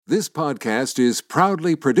This podcast is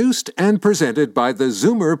proudly produced and presented by the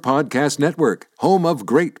Zoomer Podcast Network, home of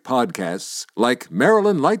great podcasts like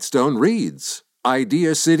Marilyn Lightstone Reads,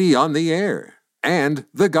 Idea City on the Air, and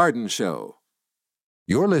The Garden Show.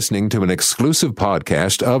 You're listening to an exclusive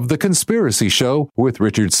podcast of The Conspiracy Show with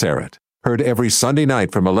Richard Serrett. Heard every Sunday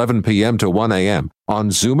night from 11 p.m. to 1 a.m. on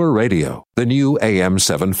Zoomer Radio, the new AM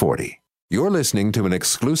 740. You're listening to an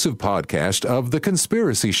exclusive podcast of The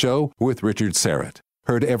Conspiracy Show with Richard Serrett.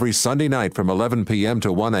 Heard every Sunday night from 11 p.m.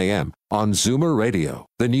 to 1 a.m. on Zoomer Radio,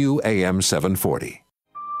 the new AM 740.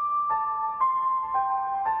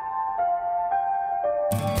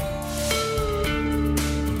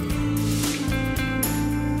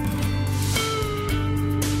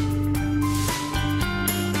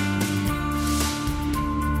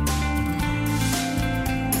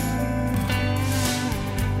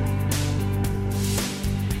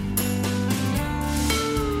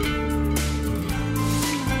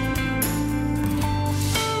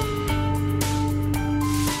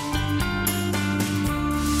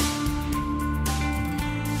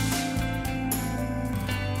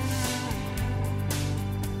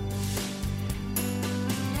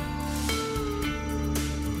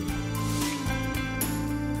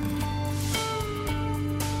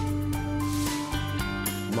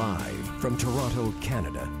 Live from Toronto,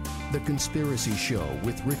 Canada, The Conspiracy Show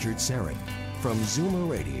with Richard Serrett from Zoomer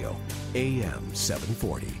Radio, AM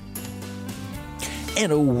 740.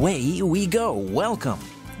 And away we go. Welcome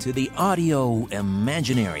to the Audio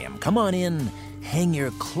Imaginarium. Come on in, hang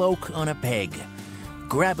your cloak on a peg,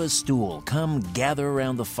 grab a stool, come gather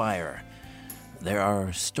around the fire. There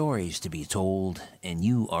are stories to be told, and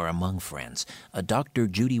you are among friends. Dr.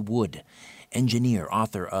 Judy Wood, engineer,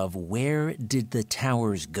 author of Where Did the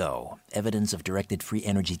Towers Go? Evidence of Directed Free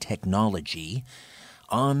Energy Technology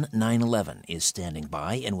on 9/11 is standing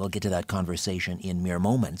by, and we'll get to that conversation in mere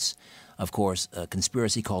moments. Of course,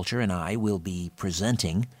 Conspiracy Culture and I will be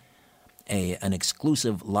presenting an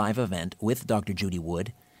exclusive live event with Dr. Judy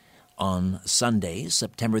Wood on Sunday,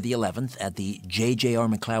 September the 11th at the J.J.R.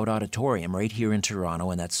 McLeod Auditorium right here in Toronto,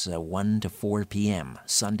 and that's 1 to 4 p.m.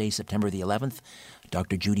 Sunday, September the 11th.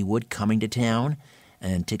 Dr. Judy Wood coming to town,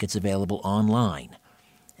 and tickets available online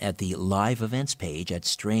at the live events page at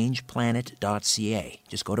strangeplanet.ca.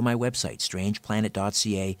 Just go to my website,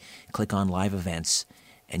 strangeplanet.ca, click on live events,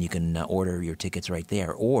 and you can order your tickets right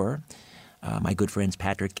there. Or my good friends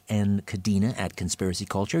Patrick and Kadena at Conspiracy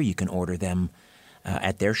Culture, you can order them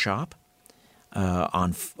at their shop,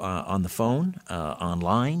 on the phone,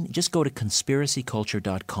 online. Just go to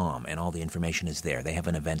conspiracyculture.com and all the information is there. They have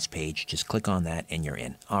an events page. Just click on that and you're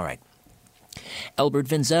in. All right. Albert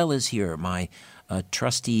Vinzel is here, my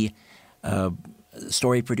trusty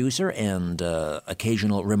story producer and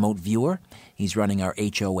occasional remote viewer. He's running our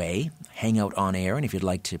HOA, Hangout on Air, and if you'd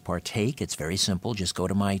like to partake, it's very simple. Just go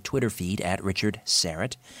to my Twitter feed at Richard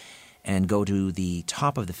Serrett and go to the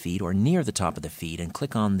top of the feed or near the top of the feed and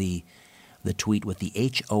click on the tweet with the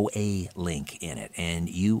HOA link in it, and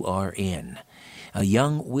you are in.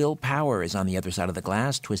 Young Will Power is on the other side of the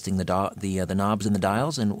glass, twisting the knobs and the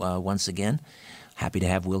dials, and once again, happy to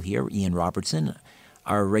have Will here. Ian Robertson,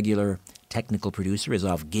 our regular technical producer, is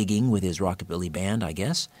off gigging with his rockabilly band, I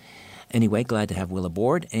guess. Anyway, glad to have Will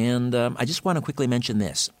aboard, and I just want to quickly mention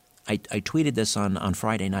this. I tweeted this on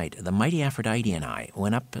Friday night. The Mighty Aphrodite and I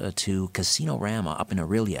went up to Casino Rama up in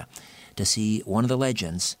Aurelia to see one of the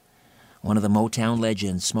legends, one of the Motown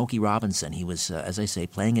legends, Smokey Robinson. He was, as I say,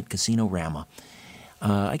 playing at Casino Rama.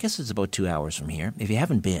 I guess it's about 2 hours from here. If you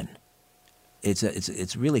haven't been,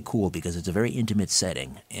 it's really cool because it's a very intimate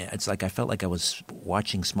setting. It's like I felt like I was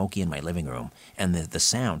watching Smokey in my living room, and the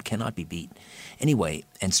sound cannot be beat. Anyway,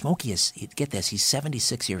 and Smokey is, get this, he's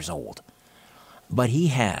 76 years old. But he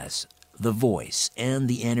has the voice and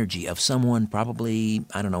the energy of someone probably,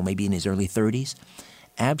 I don't know, maybe in his early 30s.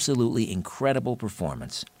 Absolutely incredible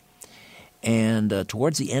performance. And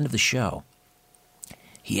towards the end of the show,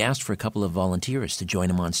 he asked for a couple of volunteers to join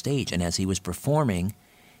him on stage. And as he was performing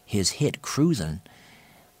his hit, Cruisin',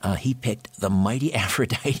 he picked the Mighty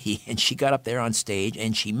Aphrodite. And she got up there on stage,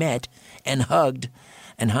 and she met and hugged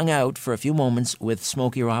and hung out for a few moments with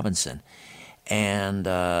Smokey Robinson. And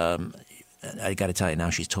I got to tell you, now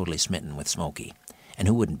she's totally smitten with Smokey. And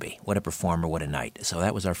who wouldn't be? What a performer, what a night. So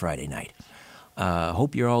that was our Friday night.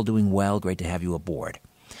 Hope you're all doing well. Great to have you aboard.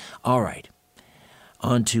 All right,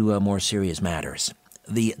 on to more serious matters.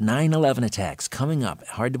 The 9/11 attacks coming up.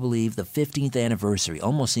 Hard to believe, the 15th anniversary.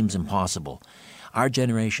 Almost seems impossible. Our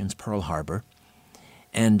generation's Pearl Harbor.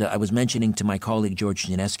 And I was mentioning to my colleague George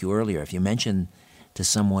Janescu earlier, if you mention to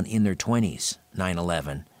someone in their 20s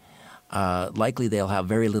 9/11, likely they'll have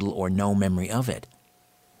very little or no memory of it.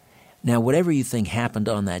 Now, whatever you think happened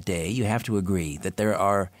on that day, you have to agree that there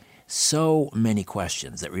are so many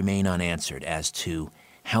questions that remain unanswered as to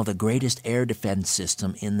how the greatest air defense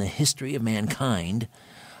system in the history of mankind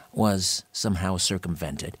was somehow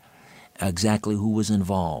circumvented, exactly who was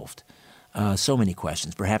involved. So many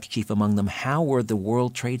questions, perhaps chief among them, how were the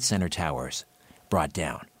World Trade Center towers brought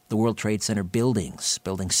down? The World Trade Center buildings,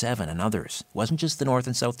 Building 7 and others. It wasn't just the North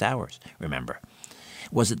and South Towers, remember.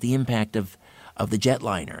 Was it the impact of the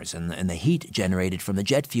jetliners and the heat generated from the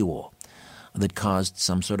jet fuel that caused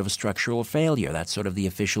some sort of a structural failure? That's sort of the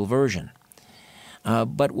official version.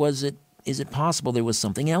 But is it possible there was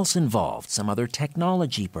something else involved, some other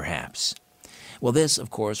technology perhaps? Well, this, of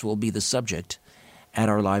course, will be the subject at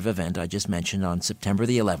our live event I just mentioned on September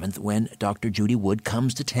the 11th when Dr. Judy Wood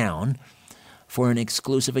comes to town for an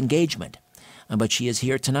exclusive engagement. But she is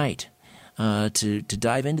here tonight to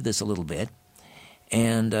dive into this a little bit.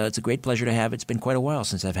 And it's a great pleasure to have. It's been quite a while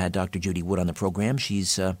since I've had Dr. Judy Wood on the program.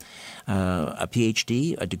 She's a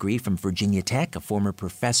Ph.D., a degree from Virginia Tech, a former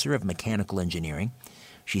professor of mechanical engineering.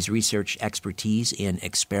 She's research expertise in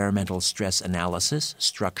experimental stress analysis,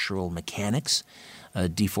 structural mechanics,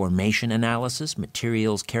 deformation analysis,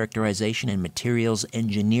 materials characterization, and materials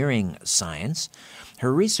engineering science.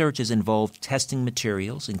 Her research has involved testing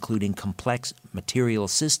materials, including complex material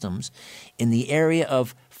systems, in the area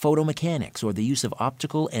of photomechanics, or the use of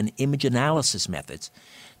optical and image analysis methods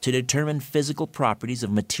to determine physical properties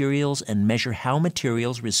of materials and measure how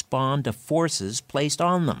materials respond to forces placed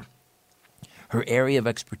on them. Her area of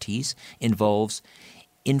expertise involves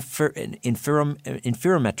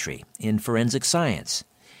interferometry in forensic science.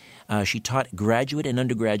 She taught graduate and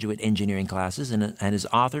undergraduate engineering classes and has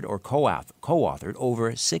authored or co-authored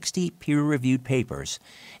over 60 peer-reviewed papers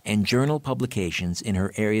and journal publications in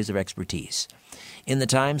her areas of expertise. In the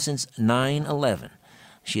time since 9/11,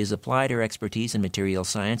 she has applied her expertise in material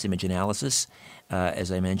science, image analysis,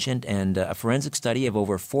 as I mentioned, and a forensic study of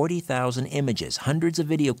over 40,000 images, hundreds of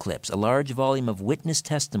video clips, a large volume of witness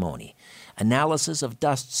testimony, analysis of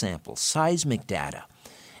dust samples, seismic data,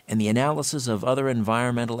 and the analysis of other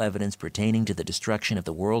environmental evidence pertaining to the destruction of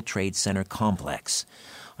the World Trade Center complex.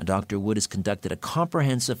 Dr. Wood has conducted a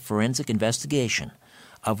comprehensive forensic investigation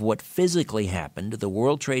of what physically happened to the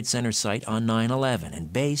World Trade Center site on 9/11,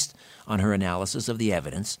 and based on her analysis of the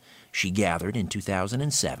evidence she gathered in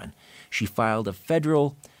 2007, she filed a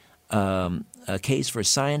federal case for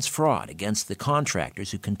science fraud against the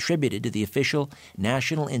contractors who contributed to the official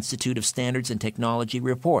National Institute of Standards and Technology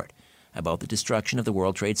report about the destruction of the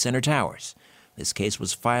World Trade Center towers. This case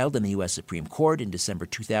was filed in the U.S. Supreme Court in December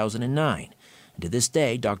 2009. And to this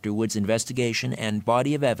day, Dr. Wood's investigation and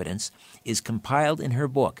body of evidence is compiled in her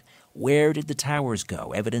book, Where Did the Towers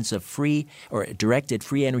Go? Evidence of Directed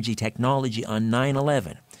Free Energy Technology on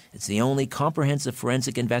 9/11. It's the only comprehensive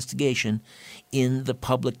forensic investigation in the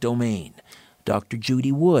public domain. Dr.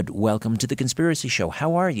 Judy Wood, welcome to The Conspiracy Show.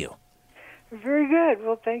 How are you? Very good.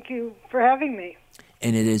 Well, thank you for having me.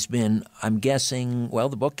 And it has been, I'm guessing, well,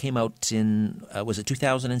 the book came out in, was it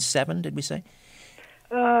 2007, did we say?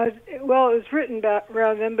 Well, it was written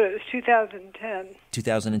around then, but it was 2010.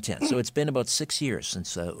 2010. So it's been about 6 years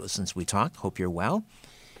since we talked. Hope you're well.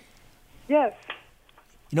 Yes.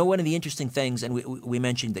 You know, one of the interesting things, and we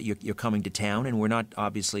mentioned that you're coming to town, and we're not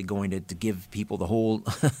obviously going to give people the whole,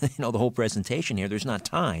 the whole presentation here. There's not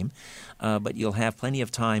time, but you'll have plenty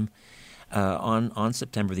of time on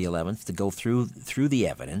September the 11th to go through the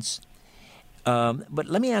evidence. But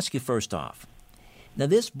let me ask you first off. Now,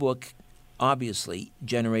 this book obviously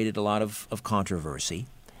generated a lot of controversy.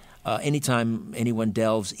 Anytime anyone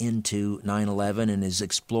delves into 9/11 and is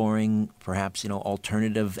exploring perhaps,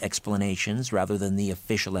 alternative explanations rather than the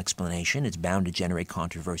official explanation, it's bound to generate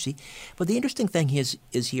controversy. But the interesting thing is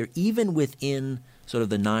here, even within sort of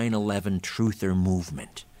the 9/11 truther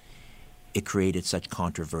movement, it created such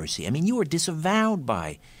controversy. I mean, you were disavowed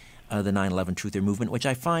by the 9/11 truther movement, which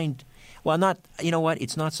I find, well, not, you know what?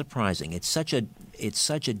 It's not surprising. It's such a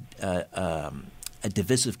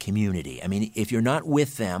divisive community. I mean, if you're not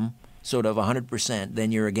with them, sort of 100%,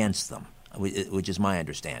 then you're against them, which is my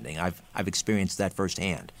understanding. I've experienced that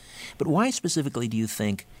firsthand. But why specifically do you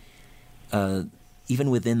think, even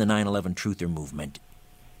within the 9/11 truther movement,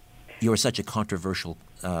 you're such a controversial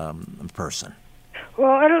person?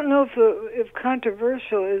 Well, I don't know if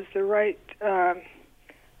controversial is the right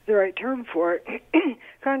term for it.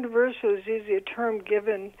 Controversial is usually a term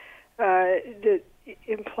given that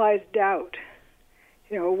implies doubt.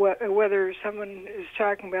 Whether someone is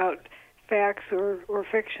talking about facts or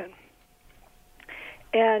fiction.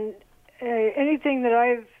 And anything that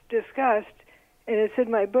I've discussed, and it's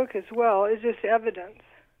in my book as well, is just evidence.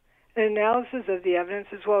 an analysis of the evidence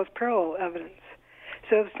as well as parallel evidence.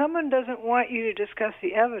 So if someone doesn't want you to discuss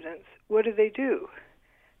the evidence, what do?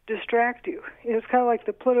 Distract you. It's kind of like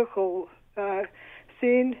the political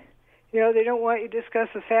scene. They don't want you to discuss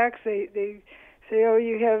the facts. They say, oh,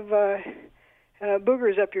 you have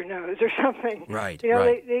boogers up your nose or something. Right,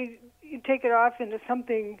 right. They take it off into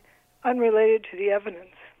something unrelated to the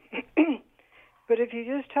evidence. But if you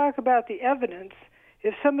just talk about the evidence,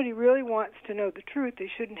 if somebody really wants to know the truth,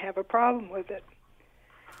 they shouldn't have a problem with it.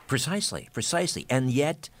 Precisely. And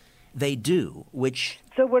yet they do, which...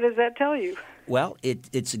 So what does that tell you? Well,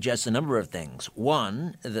 it suggests a number of things.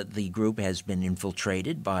 One, that the group has been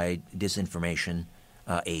infiltrated by disinformation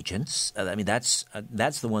agents. That's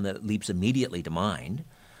the one that leaps immediately to mind.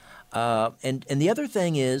 And the other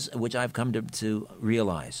thing is, which I've come to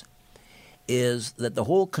realize, is that the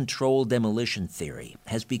whole controlled demolition theory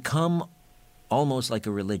has become almost like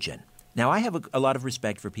a religion. Now, I have a lot of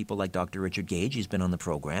respect for people like Dr. Richard Gage. He's been on the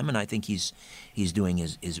program, and I think he's doing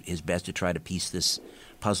his best to try to piece this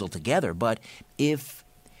puzzle together. But if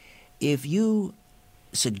you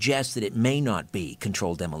suggest that it may not be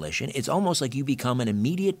controlled demolition, it's almost like you become an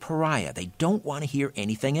immediate pariah. They don't want to hear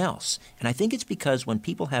anything else. And I think it's because when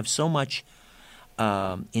people have so much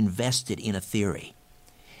invested in a theory,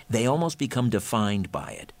 they almost become defined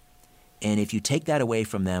by it. And if you take that away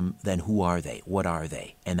from them, then who are they? What are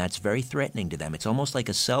they? And that's very threatening to them. It's almost like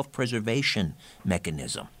a self-preservation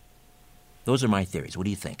mechanism. Those are my theories. What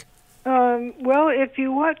do you think? Well, if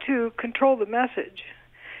you want to control the message,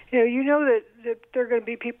 you know that there are going to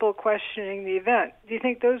be people questioning the event. Do you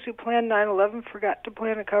think those who planned 9/11 forgot to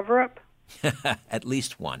plan a cover-up? At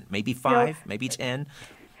least one. Maybe 5, maybe 10.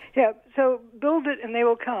 Yeah, so build it and they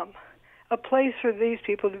will come. A place for these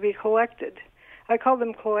people to be collected. I call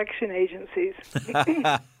them collection agencies.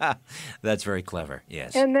 That's very clever,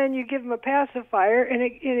 yes. And then you give them a pacifier, and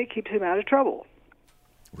it keeps them out of trouble.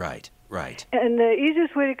 Right. And the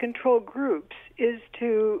easiest way to control groups is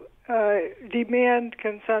to demand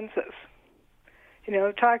consensus,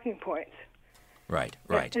 talking points. Right.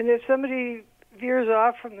 And if somebody veers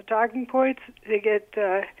off from the talking points, they get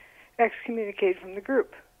excommunicated from the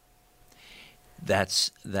group.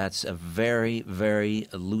 That's a very, very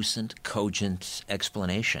lucent, cogent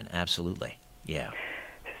explanation. Absolutely. Yeah.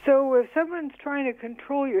 So if someone's trying to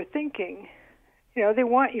control your thinking, they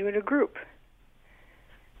want you in a group.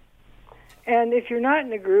 And if you're not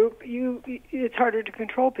in a group, it's harder to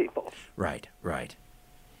control people. Right.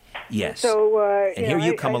 Yes. So and here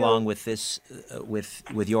you come along with this,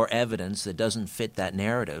 with your evidence that doesn't fit that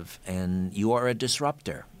narrative, and you are a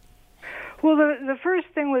disruptor. Well, the first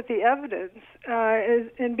thing with the evidence is,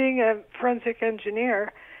 in being a forensic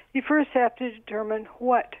engineer, you first have to determine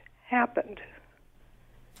what happened.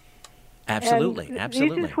 Absolutely. The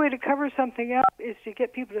easiest way to cover something up is to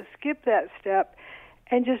get people to skip that step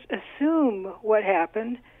and just assume what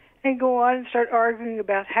happened and go on and start arguing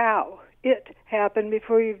about how it happened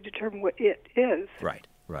before you've determined what it is. Right.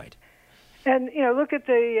 And, look at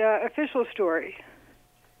the official story.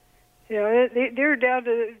 They're down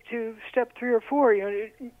to step 3 or 4.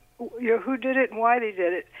 Who did it and why they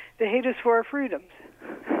did it. They hate us for our freedoms.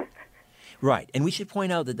 Right, and we should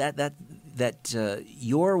point out that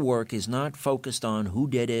your work is not focused on who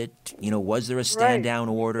did it. Was there a stand-down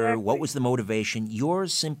order? Exactly. What was the motivation? You're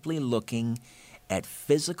simply looking at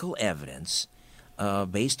physical evidence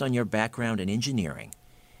based on your background in engineering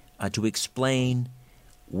to explain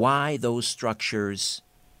why those structures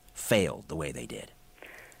failed the way they did.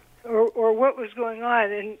 Or what was going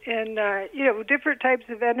on, and different types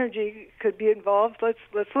of energy could be involved.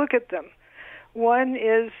 Let's look at them. One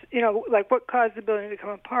is, like what caused the building to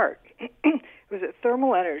come apart? Was it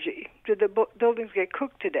thermal energy? Did the buildings get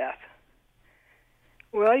cooked to death?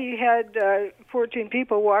 Well, you had 14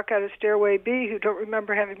 people walk out of stairway B who don't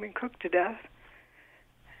remember having been cooked to death.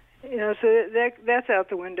 So that's out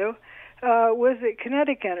the window. Was it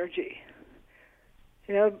kinetic energy?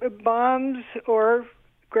 Bombs or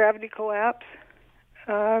gravity collapse.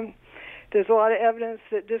 There's a lot of evidence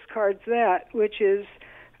that discards that, which is,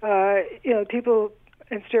 people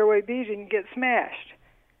in Stairway B didn't get smashed.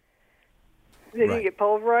 They didn't get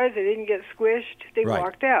pulverized. They didn't get squished. They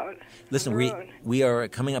walked out. Listen, we are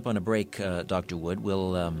coming up on a break, Dr. Wood.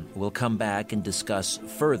 We'll come back and discuss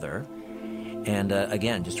further. And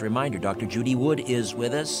again, just a reminder, Dr. Judy Wood is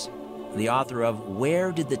with us, the author of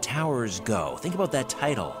Where Did the Towers Go? Think about that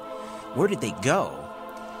title. Where did they go?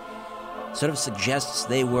 Sort of suggests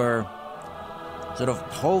they were sort of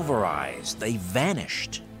pulverized. They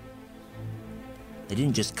vanished. They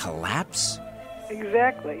didn't just collapse.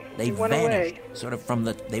 Exactly. They went vanished, away. sort of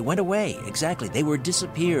they went away, exactly. They were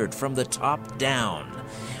disappeared from the top down.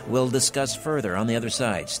 We'll discuss further on the other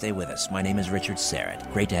side. Stay with us. My name is Richard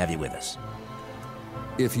Serrett. Great to have you with us.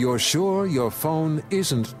 If you're sure your phone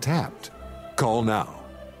isn't tapped, call now.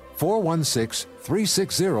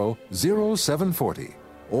 416-360-0740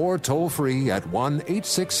 or toll free at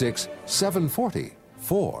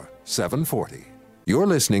 1-866-740-4740. You're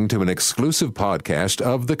listening to an exclusive podcast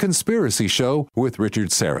of The Conspiracy Show with Richard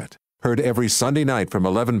Serrett. Heard every Sunday night from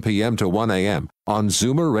 11 p.m. to 1 a.m. on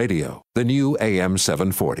Zoomer Radio, the new AM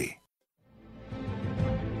 740.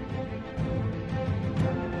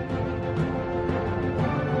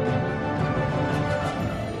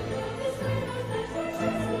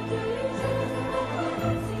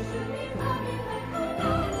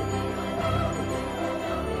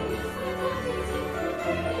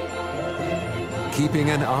 Keeping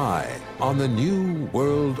an eye on the New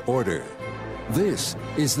World Order. This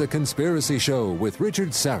is The Conspiracy Show with Richard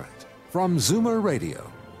Serrett from Zoomer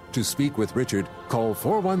Radio. To speak with Richard, call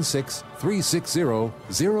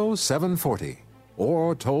 416-360-0740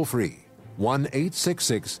 or toll free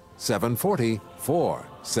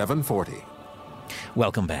 1-866-740-4740.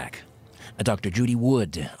 Welcome back. Dr. Judy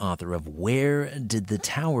Wood, author of Where Did the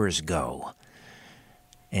Towers Go?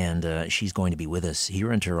 And she's going to be with us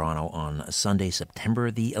here in Toronto on Sunday,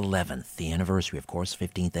 September the 11th, the anniversary, of course,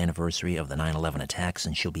 15th anniversary of the 9/11 attacks,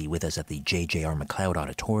 and she'll be with us at the J.J.R. McLeod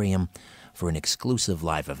Auditorium for an exclusive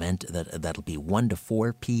live event that'll be 1 to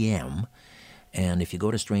 4 p.m. And if you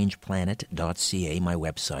go to strangeplanet.ca, my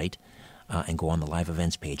website, and go on the live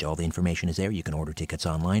events page, all the information is there. You can order tickets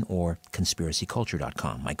online or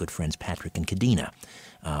conspiracyculture.com. My good friends Patrick and Kadena.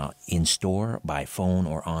 In store, by phone,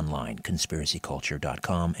 or online,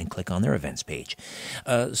 conspiracyculture.com, and click on their events page.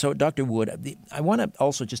 So, Dr. Wood, I want to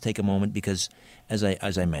also just take a moment because, as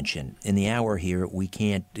I mentioned, in the hour here, we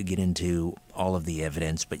can't get into all of the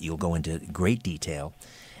evidence, but you'll go into great detail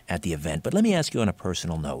at the event. But let me ask you on a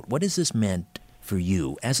personal note, what has this meant for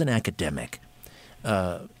you as an academic,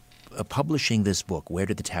 publishing this book, Where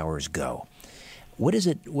Did the Towers Go? What does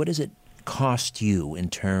it cost you in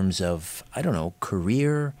terms of, I don't know,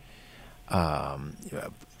 career,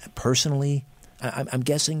 personally? I'm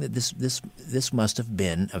guessing that this must have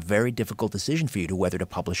been a very difficult decision for you to whether to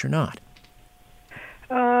publish or not.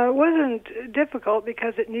 It wasn't difficult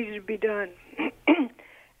because it needed to be done.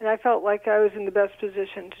 And I felt like I was in the best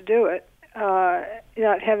position to do it,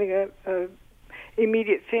 not having a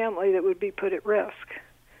immediate family that would be put at risk.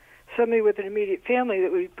 Somebody with an immediate family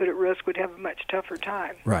that would be put at risk would have a much tougher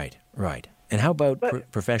time. Right. And how about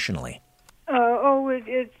professionally?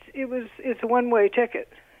 It's a one-way ticket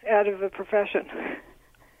out of a profession.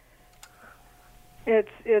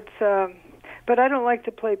 But I don't like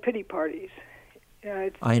to play pity parties.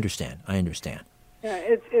 I understand.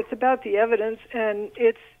 It's about the evidence, and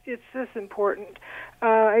it's this important.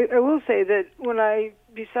 I will say that when I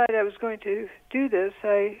decided I was going to do this,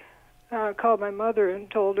 I called my mother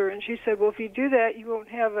and told her, and she said, well, if you do that, you won't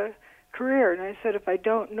have a career. And I said, if I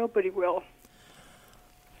don't, nobody will.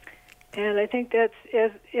 And I think that's,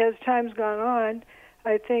 as time's gone on,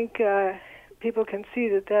 I think people can see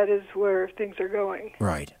that is where things are going.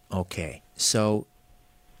 Right. Okay. So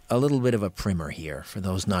a little bit of a primer here for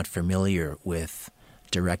those not familiar with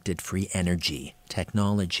directed free energy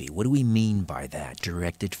technology. What do we mean by that,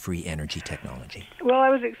 directed free energy technology? Well, I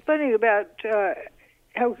was explaining about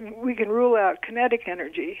how we can rule out kinetic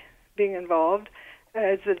energy being involved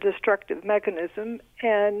as a destructive mechanism,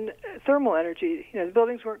 and thermal energy. The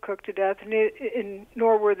buildings weren't cooked to death,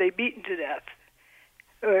 nor were they beaten to death,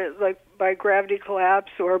 like by gravity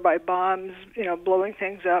collapse or by bombs, blowing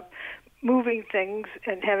things up, moving things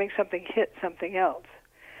and having something hit something else.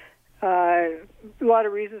 A lot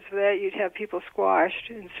of reasons for that. You'd have people squashed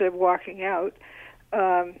instead of walking out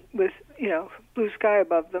with, blue sky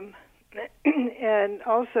above them. And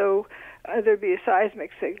also, there'd be a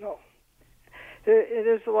seismic signal.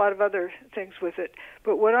 There's a lot of other things with it.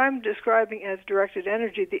 But what I'm describing as directed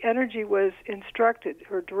energy, the energy was instructed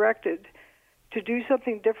or directed to do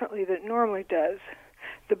something differently than it normally does.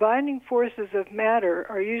 The binding forces of matter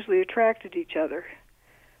are usually attracted to each other,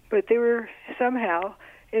 but they were somehow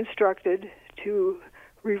instructed to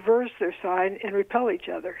reverse their sign and repel each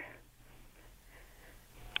other.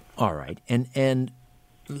 All right. And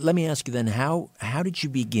let me ask you then, how did you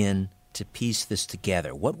begin to piece this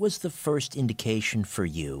together? What was the first indication for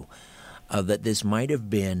you that this might have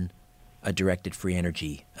been a directed free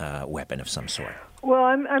energy weapon of some sort? Well,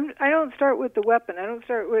 I don't start with the weapon. I don't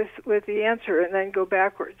start with the answer and then go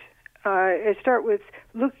backwards. I start with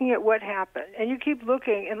looking at what happened, and you keep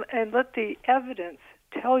looking and let the evidence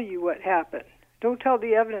tell you what happened. Don't tell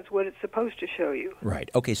the evidence what it's supposed to show you. Right.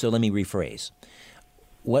 Okay, so let me rephrase.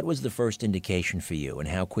 What was the first indication for you, and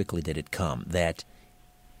how quickly did it come, that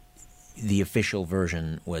the official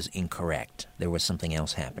version was incorrect? There was something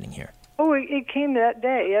else happening here. Oh, it came that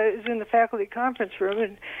day. I was in the faculty conference room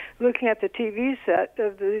and looking at the TV set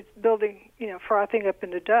of the building, frothing up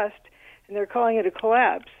into dust, and they're calling it a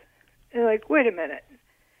collapse. And like, wait a minute.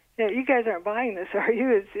 You guys aren't buying this, are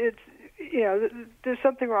you? It's there's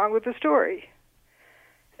something wrong with the story.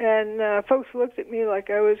 And folks looked at me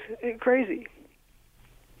like I was crazy.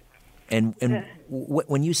 And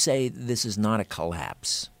when you say this is not a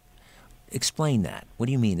collapse, explain that. What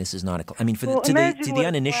do you mean this is not a collapse? I mean, to the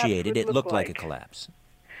uninitiated, it looked like a collapse.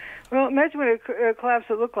 Well, imagine what a collapse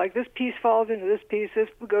would look like. This piece falls into this piece. This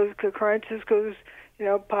goes to crunch. This goes,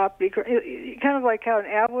 pop. Kind of like how an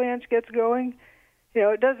avalanche gets going.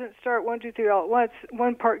 It doesn't start 1, 2, 3 all at once.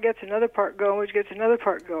 One part gets another part going, which gets another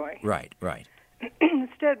part going. Right, right.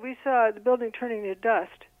 Instead, we saw the building turning to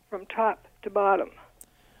dust from top to bottom.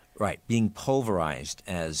 Right, being pulverized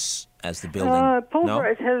as the building.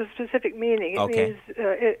 Pulverized has a specific meaning. It means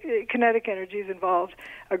kinetic energy is involved,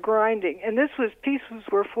 a grinding. And pieces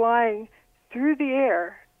were flying through the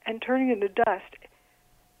air and turning into dust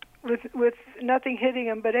with nothing hitting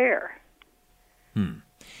them but air.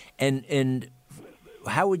 And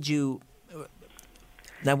how would you?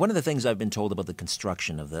 Now, one of the things I've been told about the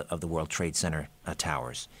construction of the World Trade Center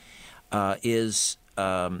towers is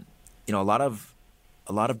a lot of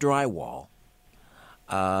drywall,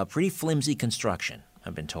 pretty flimsy construction.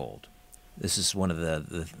 I've been told. This is one of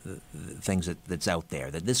the things that's out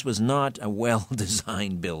there, that this was not a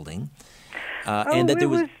well-designed building, and that there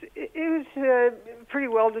was. It was pretty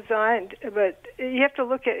well designed, but you have to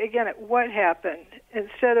look at what happened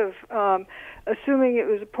instead of assuming it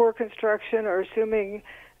was a poor construction or assuming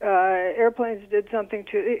airplanes did something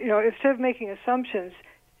to. Instead of making assumptions.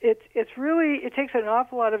 It takes an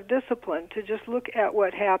awful lot of discipline to just look at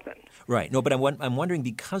what happened. Right. No, but I'm wondering,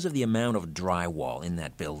 because of the amount of drywall in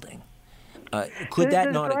that building, could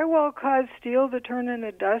that not? Does drywall cause steel to turn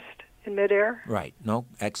into dust in midair? Right. No,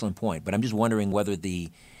 excellent point. But I'm just wondering whether the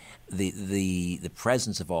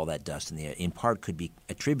presence of all that dust in the air, in part, could be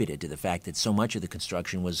attributed to the fact that so much of the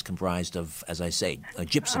construction was comprised of, as I say,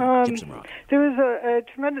 gypsum rock. There was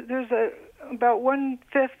about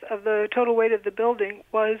 1/5 of the total weight of the building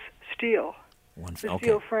was steel.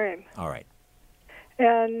 Steel frame. All right.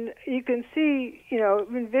 And you can see,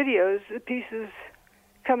 in videos, the pieces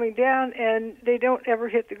coming down, and they don't ever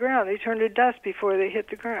hit the ground. They turn to dust before they hit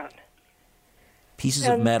the ground. Pieces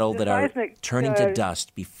of metal that are turning to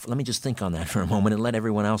dust. Let me just think on that for a moment and let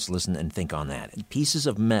everyone else listen and think on that. Pieces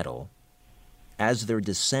of metal, as they're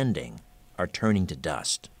descending, are turning to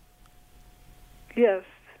dust. Yes.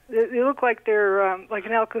 They look like they're like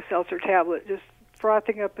an Alka-Seltzer tablet, just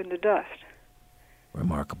frothing up into dust.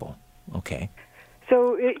 Remarkable. Okay.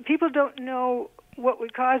 So people don't know what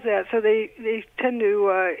would cause that, so they tend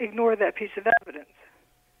to ignore that piece of evidence.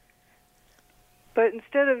 But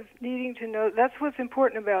instead of needing to know, that's what's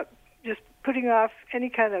important about just putting off any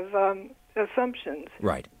kind of assumptions.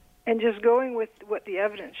 Right. And just going with what the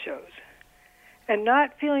evidence shows. And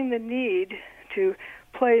not feeling the need to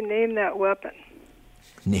play name that weapon.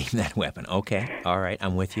 Name that weapon. Okay. All right.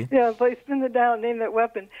 I'm with you. Yeah, play spin the dial, name that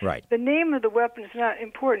weapon. Right. The name of the weapon is not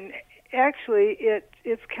important. Actually,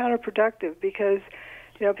 it's counterproductive because,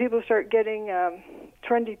 people start getting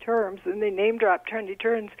trendy terms, and they name drop trendy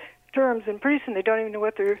terms, and pretty soon they don't even know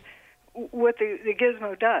what the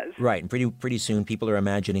gizmo does. Right, and pretty soon people are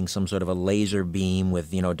imagining some sort of a laser beam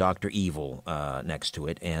with Dr. Evil next to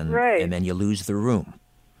it, and then you lose the room.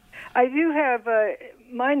 I do have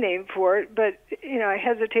my name for it, but I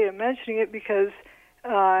hesitate on mentioning it because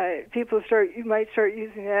you might start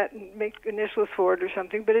using that and make initials for it or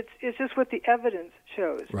something. But it's just what the evidence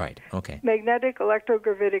shows. Right. Okay. Magnetic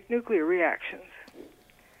electrogravitic nuclear reactions.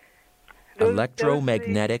 Magnetic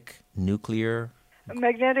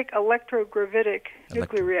electrogravitic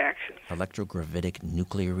nuclear reactions. Electrogravitic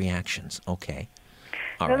nuclear reactions. Okay.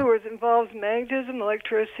 In other words, it involves magnetism,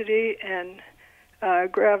 electricity, and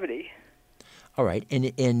gravity. All right.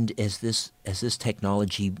 And has this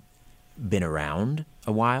technology been around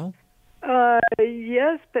a while?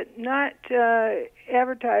 Yes, but not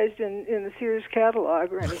advertised in the Sears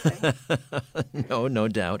catalog or anything. No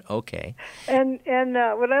doubt. Okay. And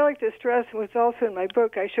what I like to stress, and what's also in my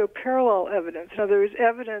book, I show parallel evidence. In other words,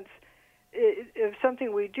 evidence of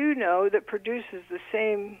something we do know that produces the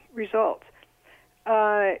same results.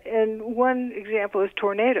 And one example is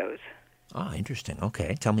tornadoes. Ah, interesting.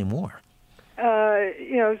 Okay, tell me more.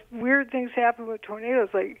 Weird things happen with tornadoes,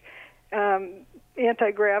 like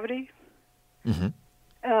anti-gravity.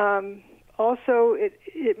 Also,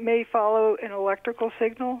 it may follow an electrical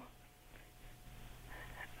signal.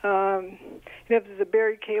 If there's a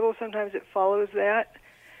buried cable, sometimes it follows that.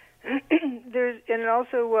 And it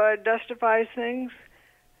also dustifies things,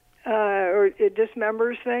 or it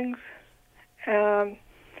dismembers things.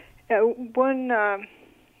 One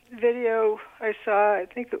video I saw, I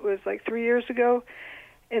think it was like 3 years ago,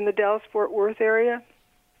 in the Dallas-Fort Worth area,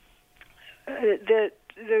 that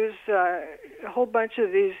there's a whole bunch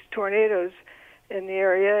of these tornadoes in the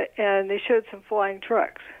area, and they showed some flying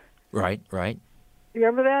trucks. Right. You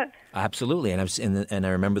remember that? Absolutely, and I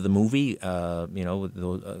remember the movie,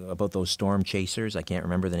 about those storm chasers. I can't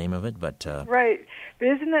remember the name of it, but right. But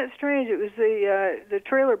isn't that strange? It was the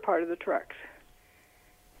trailer part of the trucks.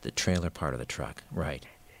 The trailer part of the truck, right?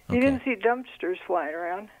 Okay. You didn't see dumpsters flying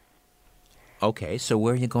around. Okay, so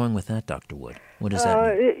where are you going with that, Dr. Wood? What does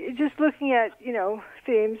that mean? Just looking at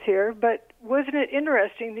themes here, but wasn't it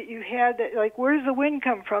interesting that you had that? Like, where does the wind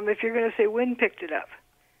come from? If you're going to say wind picked it up.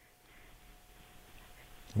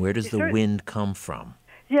 Where does the wind come from?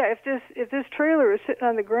 Yeah, if this trailer is sitting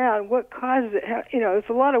on the ground, what causes it? It's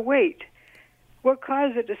a lot of weight. What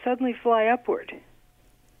caused it to suddenly fly upward?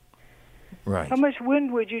 Right. How much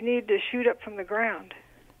wind would you need to shoot up from the ground?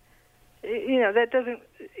 That doesn't.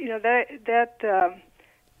 That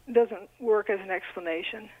doesn't work as an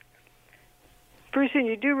explanation. Pretty soon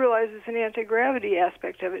you do realize it's an anti-gravity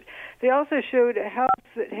aspect of it. They also showed a house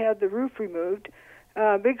that had the roof removed.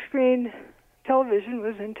 Big screen television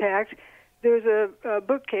was intact. There was a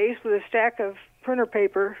bookcase with a stack of printer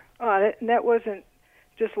paper on it, and that wasn't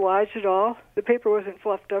dislodged at all. The paper wasn't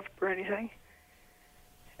fluffed up or anything.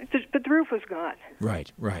 But the roof was gone.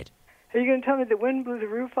 Right. Are you going to tell me the wind blew the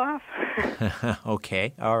roof off?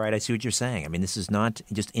 Okay. All right. I see what you're saying. I mean, this is not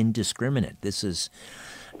just indiscriminate. There's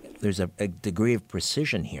a degree of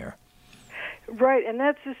precision here. Right, and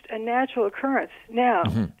that's just a natural occurrence. Now,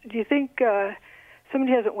 do you think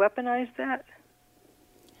somebody hasn't weaponized that?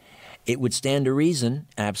 It would stand to reason.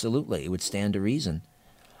 Absolutely. It would stand to reason.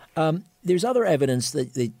 There's other evidence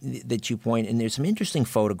that you point, and there's some interesting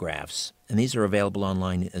photographs, and these are available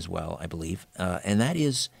online as well, I believe, and that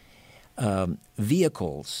is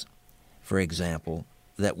vehicles, for example,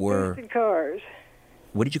 that were... Toasted cars.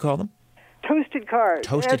 What did you call them? Toasted cars.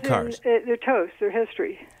 Toasted cars. They're toast. They're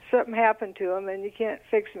history. Something happened to them, and you can't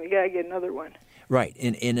fix them. You got to get another one. Right.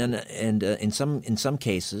 And in some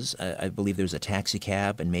cases, I believe there was a taxi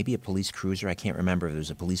cab and maybe a police cruiser. I can't remember if there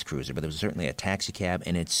was a police cruiser, but there was certainly a taxi cab.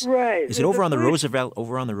 And it's right. Is it over on the Roosevelt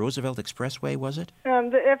Expressway? Was it?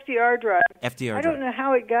 The FDR Drive. I don't know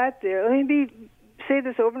how it got there. Let me say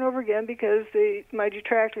this over and over again because my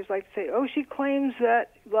detractors like to say, "Oh, she claims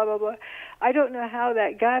that blah blah blah." I don't know how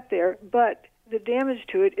that got there, but the damage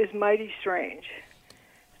to it is mighty strange.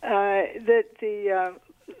 That the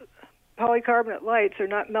polycarbonate lights are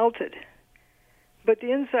not melted, but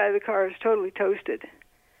the inside of the car is totally toasted.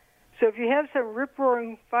 So if you have some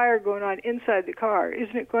rip-roaring fire going on inside the car,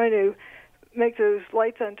 isn't it going to make those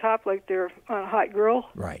lights on top like they're on a hot grill?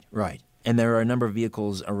 Right. And there are a number of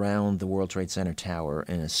vehicles around the World Trade Center tower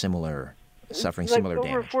in suffering similar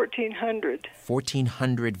damage. Over 1,400.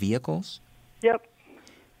 1,400 vehicles? Yep.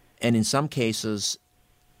 And in some cases,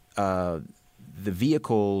 the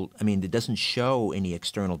vehicle, it doesn't show any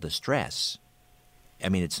external distress.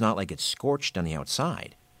 It's not like it's scorched on the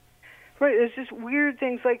outside. Right. It's just weird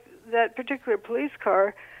things like that particular police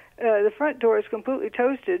car. The front door is completely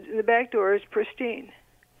toasted, and the back door is pristine.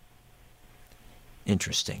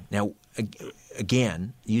 Interesting. Now,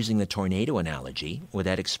 again, using the tornado analogy, would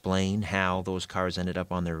that explain how those cars ended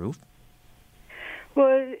up on their roof?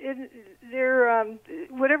 Well,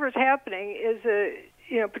 whatever's happening is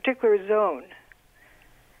a particular zone.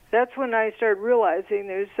 That's when I started realizing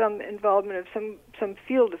there's some involvement of some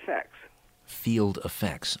field effects. Field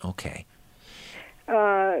effects, okay.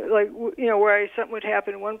 Where something would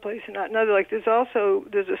happen in one place and not another. Like there's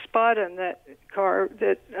a spot on that car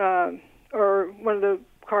that, or one of the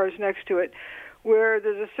cars next to it, where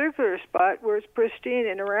there's a circular spot where it's pristine,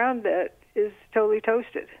 and around that is totally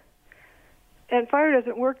toasted. And fire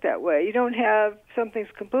doesn't work that way. You don't have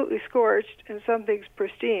something's completely scorched and something's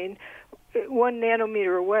pristine 1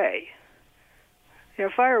 nanometer away.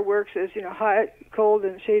 Fire works as, hot, cold,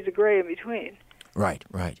 and shades of gray in between. Right.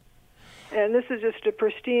 And this is just a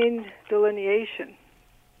pristine delineation,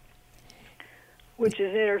 which is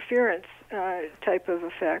an interference type of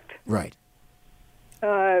effect. Right.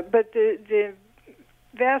 But the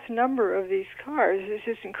vast number of these cars is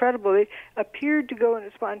just incredible. They appeared to go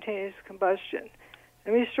into spontaneous combustion.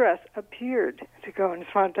 Let me stress, appeared to go into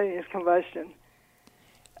spontaneous combustion.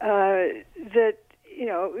 That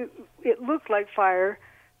it looked like fire,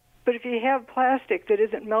 but if you have plastic that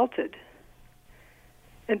isn't melted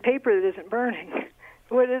and paper that isn't burning,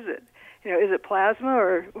 what is it? Is it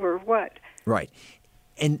plasma or what? Right.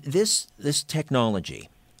 And this technology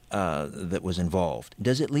that was involved,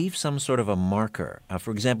 does it leave some sort of a marker?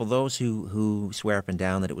 For example, those who swear up and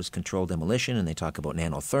down that it was controlled demolition, and they talk about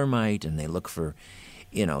nanothermite, and they look for,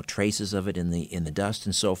 traces of it in the dust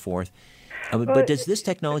and so forth. But does this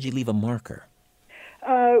technology leave a marker?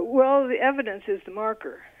 Well, the evidence is the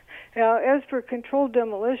marker. Now, as for controlled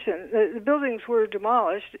demolition, the buildings were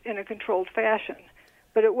demolished in a controlled fashion.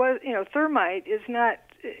 But it was, thermite is not,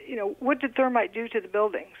 what did thermite do to the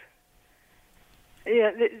buildings?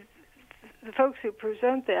 Yeah, the folks who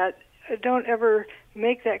present that don't ever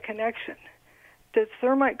make that connection. Does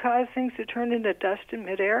thermite cause things to turn into dust in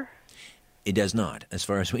midair? It does not, as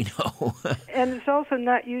far as we know. And it's also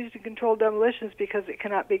not used in controlled demolitions because it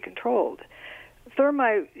cannot be controlled.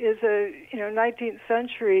 Thermite is a 19th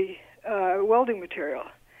century welding material.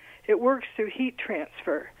 It works through heat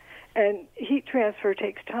transfer, and heat transfer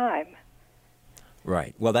takes time.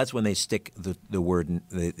 Right. Well, that's when they stick the word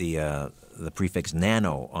the prefix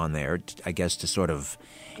nano on there, I guess, to sort of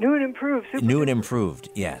new and improved. New and improved,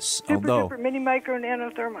 yes. Super mini micro nano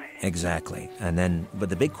thermite. Exactly. And then, but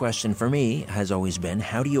the big question for me has always been,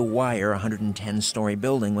 how do you wire a 110-story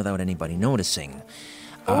building without anybody noticing?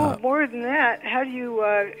 More than that, how do you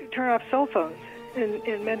turn off cell phones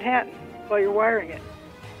in Manhattan while you're wiring it?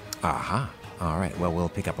 Aha. All right. Well, we'll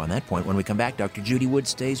pick up on that point when we come back. Dr. Judy Wood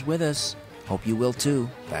stays with us. Hope you will, too.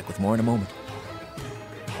 Back with more in a moment.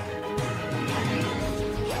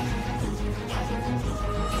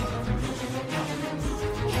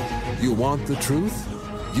 You want the truth?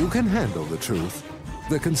 You can handle the truth.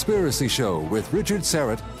 The Conspiracy Show with Richard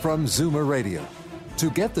Serrett from Zoomer Radio. To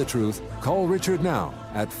get the truth, call Richard now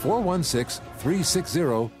at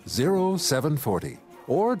 416-360-0740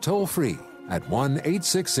 or toll free at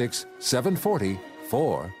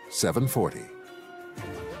 1-866-740-4740.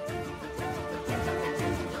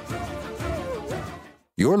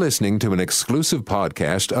 You're listening to an exclusive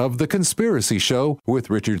podcast of The Conspiracy Show with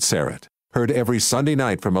Richard Serrett. Heard every Sunday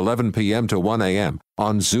night from 11 p.m. to 1 a.m.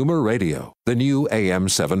 on Zoomer Radio, the new AM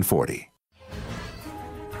 740.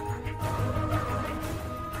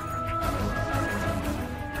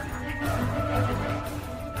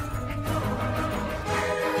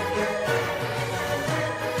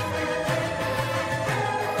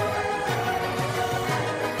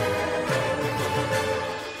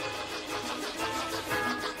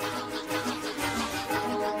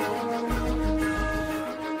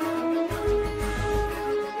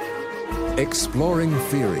 Exploring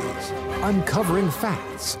theories, uncovering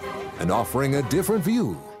facts, and offering a different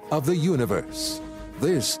view of the universe.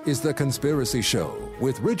 This is The Conspiracy Show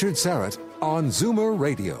with Richard Serrett on Zoomer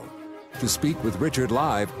Radio. To speak with Richard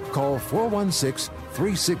live, call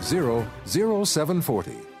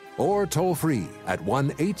 416-360-0740 or toll free at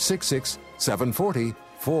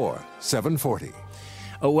 1-866-740-4740.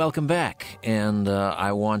 Welcome back, and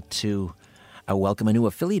I want to welcome a new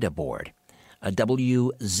affiliate aboard.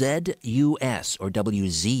 WZUS, or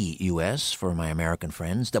WZUS for my American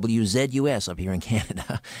friends, WZUS up here in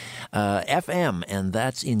Canada, FM, and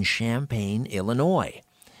that's in Champaign, Illinois.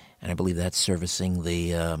 And I believe that's servicing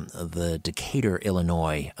the Decatur,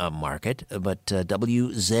 Illinois market. But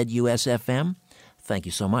WZUS FM, thank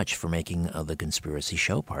you so much for making The Conspiracy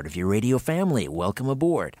Show part of your radio family. Welcome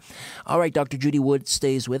aboard. All right, Dr. Judy Wood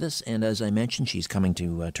stays with us, and as I mentioned, she's coming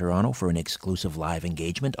to Toronto for an exclusive live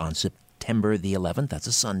engagement on September the 11th. That's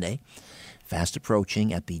a Sunday. Fast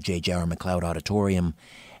approaching at the J. J.R. McLeod Auditorium.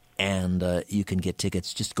 And you can get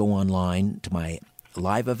tickets. Just go online to my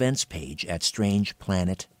live events page at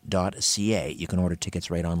strangeplanet.ca. You can order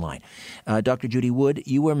tickets right online. Dr. Judy Wood,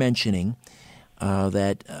 you were mentioning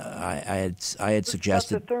that I had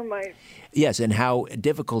suggested... the thermite. Yes, and how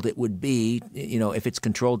difficult it would be, if it's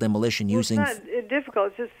controlled demolition using... It's not difficult.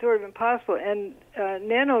 It's just sort of impossible. And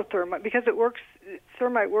nanothermite, because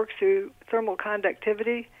thermite works through thermal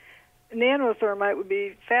conductivity. Nanothermite would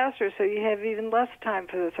be faster, so you have even less time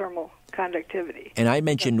for the thermal conductivity. And I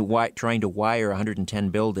mentioned trying to wire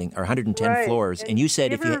 110 right. floors, and you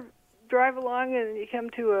said if you drive along and you come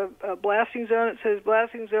to a blasting zone, it says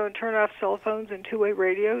blasting zone, turn off cell phones and two-way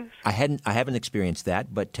radios. I haven't experienced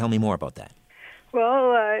that, but tell me more about that.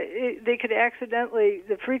 Well, they could accidentally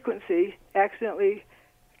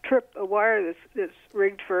trip a wire that's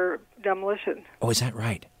rigged for demolition. Oh, is that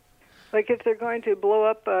right? Like if they're going to blow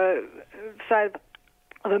up a side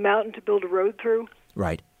of a mountain to build a road through.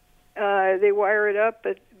 Right. They wire it up,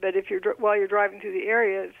 but while you're driving through the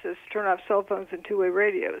area, it says turn off cell phones and two-way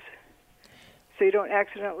radios. so you don't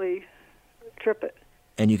accidentally trip it.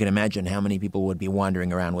 And you can imagine how many people would be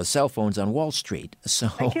wandering around with cell phones on Wall Street. So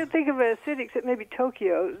I can't think of a city except maybe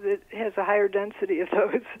Tokyo that has a higher density of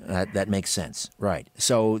those. That makes sense, right.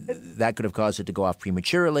 So that could have caused it to go off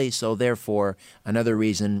prematurely, so therefore another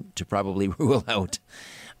reason to probably rule out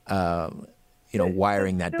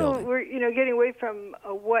wiring that building. We're getting away from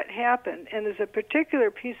what happened, and there's a particular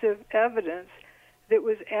piece of evidence that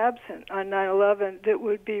was absent on 9/11 that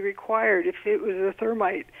would be required if it was a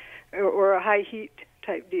thermite or a high heat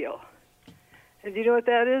type deal. And do you know what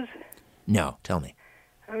that is? No, tell me.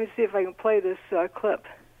 Let me see if I can play this clip.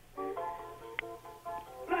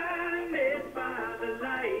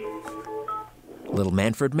 Little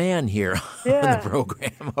Manfred Mann here on the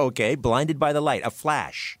program. Okay, blinded by the light, a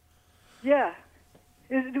flash. Yeah.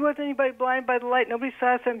 There wasn't anybody blinded by the light. Nobody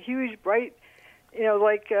saw some huge, bright,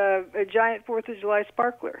 like a giant 4th of July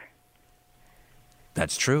sparkler.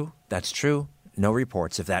 That's true. No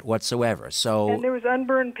reports of that whatsoever. And there was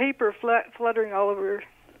unburned paper fluttering all over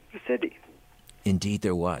the city. Indeed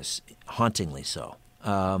there was, hauntingly so.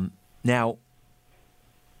 Now,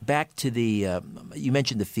 back to you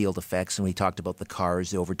mentioned the field effects, and we talked about the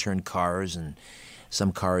cars, the overturned cars, and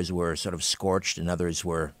some cars were sort of scorched and others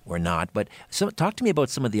were not. But talk to me about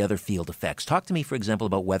some of the other field effects. Talk to me, for example,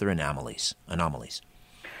 about weather anomalies.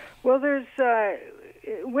 Well, there's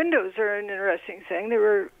windows are an interesting thing. There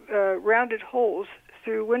were rounded holes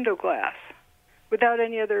through window glass without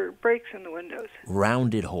any other breaks in the windows.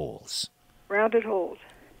 Rounded holes.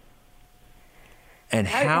 And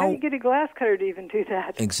how do you get a glass cutter to even do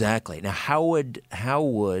that? Exactly. Now, how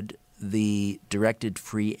would the directed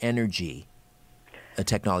free energy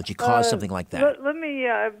technology cause something like that? Let me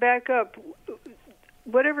back up.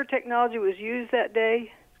 Whatever technology was used that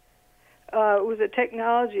day was a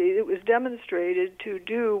technology that was demonstrated to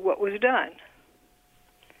do what was done,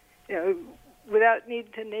 without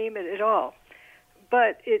needing to name it at all.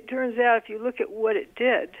 But it turns out if you look at what it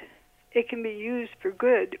did, it can be used for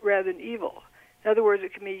good rather than evil. In other words,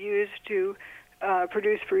 it can be used to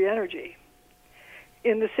produce free energy.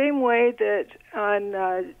 In the same way that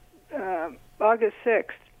on August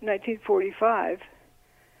 6th, 1945,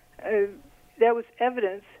 that was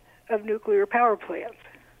evidence of nuclear power plants.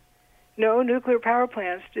 No, nuclear power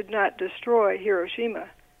plants did not destroy Hiroshima.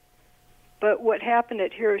 But what happened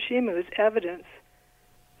at Hiroshima was evidence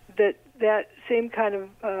that that same kind of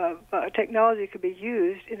technology could be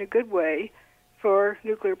used in a good way for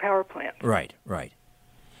nuclear power plants. Right.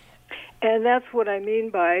 And that's what I mean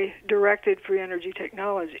by directed free energy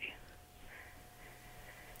technology.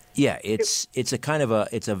 Yeah, it's a kind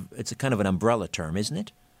of an umbrella term, isn't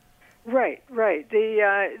it? Right.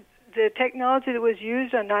 The technology that was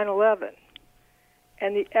used on 9/11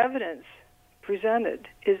 and the evidence presented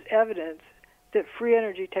is evidence that free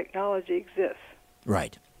energy technology exists.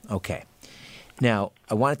 Right. Okay. Now,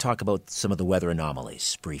 I want to talk about some of the weather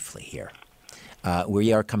anomalies briefly here.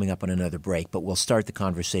 We are coming up on another break, but we'll start the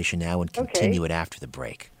conversation now and continue it after the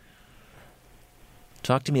break.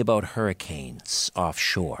 Talk to me about hurricanes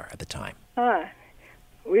offshore at the time.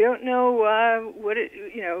 We don't know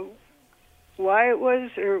why it was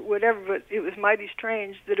or whatever, but it was mighty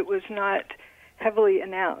strange that it was not heavily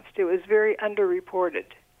announced. It was very underreported.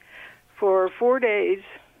 For 4 days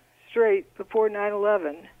straight before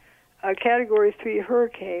 9/11, a Category 3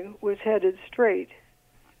 hurricane was headed straight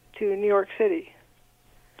to New York City.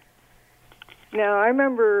 Now, I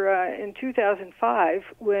remember in 2005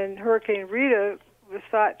 when Hurricane Rita was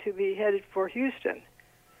thought to be headed for Houston.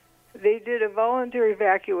 They did a voluntary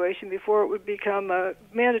evacuation before it would become a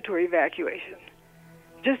mandatory evacuation,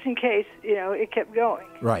 just in case, it kept going.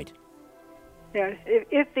 Right. Now,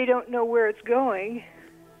 if they don't know where it's going,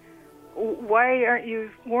 why aren't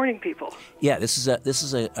you warning people? Yeah, this is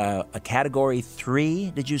a Category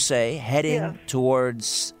 3, did you say, heading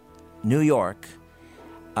towards New York,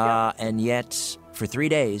 and yet for 3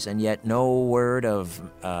 days, and yet no word of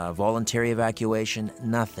voluntary evacuation,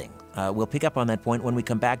 nothing. We'll pick up on that point when we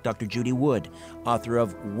come back. Dr. Judy Wood, author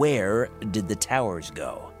of Where Did the Towers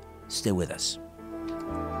Go? Stay with us.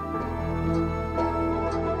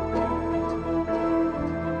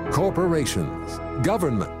 Corporations,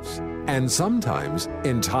 governments, and sometimes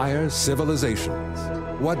entire civilizations.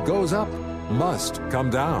 What goes up must come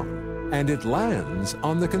down, and it lands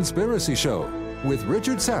on The Conspiracy Show with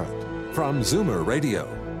Richard Serrett from Zoomer Radio.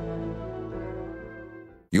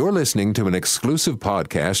 You're listening to an exclusive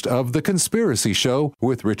podcast of The Conspiracy Show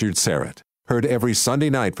with Richard Serrett. Heard every Sunday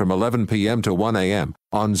night from 11 p.m. to 1 a.m.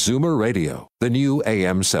 on Zoomer Radio, the new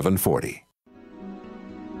AM 740.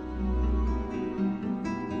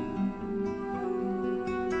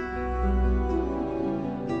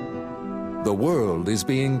 The The world is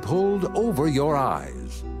being pulled over your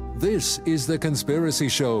eyes. This is The Conspiracy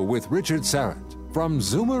Show with Richard Sarrett from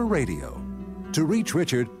Zoomer Radio. To reach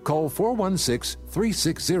Richard, call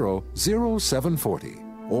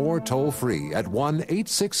 416-360-0740 or toll free at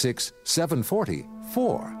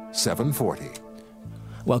 1-866-740-4740.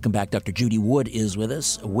 Welcome back. Dr. Judy Wood is with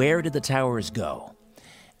us. Where did the towers go?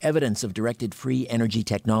 Evidence of directed free energy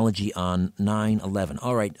technology on 9/11.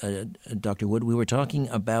 All right, Dr. Wood, we were talking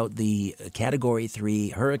about the Category 3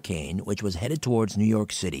 hurricane, which was headed towards New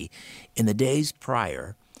York City in the days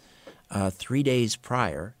prior, 3 days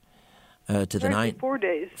prior to the 4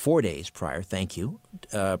 days. 4 days prior, thank you,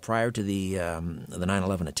 prior to the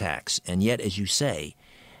 9/11 attacks. And yet, as you say,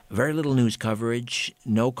 very little news coverage,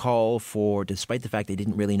 no call for, despite the fact they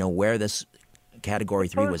didn't really know where this Category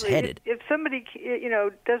 3 was headed. If somebody,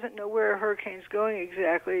 doesn't know where a hurricane's going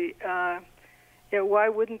exactly, why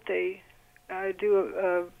wouldn't they do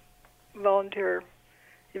a volunteer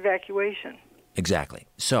evacuation? Exactly.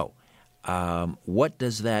 So, what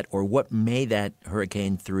does that, or what may that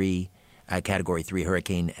Hurricane 3, Category 3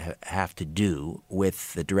 hurricane have to do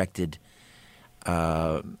with the directed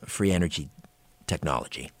free energy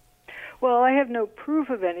technology? Well, I have no proof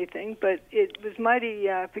of anything, but it was mighty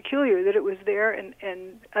peculiar that it was there and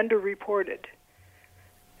underreported.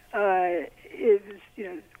 It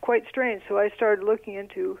was, quite strange. So I started looking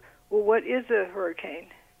into, well, what is a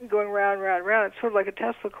hurricane? Going round, round, round. It's sort of like a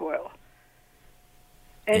Tesla coil.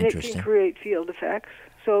 And it can create field effects.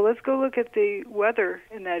 So let's go look at the weather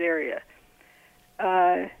in that area.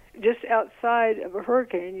 Just outside of a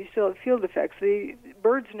hurricane, you still have field effects. The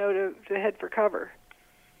birds know to head for cover.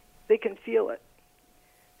 They can feel it.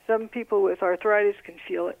 Some people with arthritis can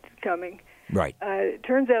feel it coming. Right. It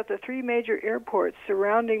turns out the 3 major airports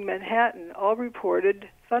surrounding Manhattan all reported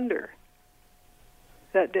thunder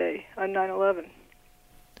that day on 9/11.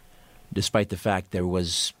 Despite the fact there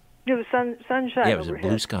was... It was sunshine it was overhead.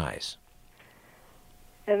 Blue skies.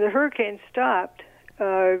 And the hurricane stopped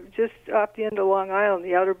just off the end of Long Island.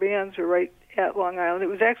 The outer bands were right at Long Island. It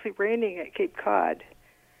was actually raining at Cape Cod.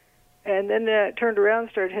 And then it turned around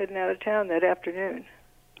and started heading out of town that afternoon.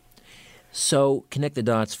 So connect the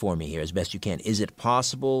dots for me here as best you can. Is it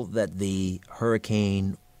possible that the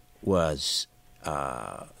hurricane was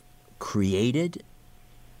created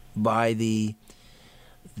by this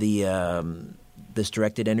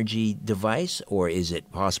directed energy device, or is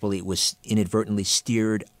it possible it was inadvertently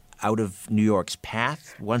steered out of New York's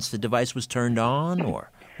path once the device was turned on, or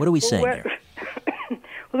what are we saying here?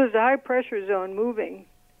 Well, there's a high-pressure zone moving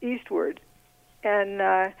eastward, and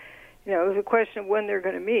it was a question of when they're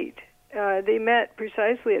going to meet. They met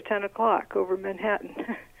precisely at 10 o'clock over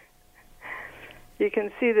Manhattan. You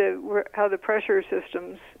can see how the pressure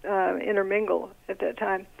systems intermingle at that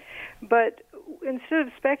time. But instead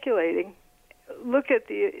of speculating, look at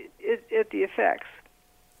the effects.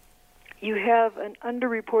 You have an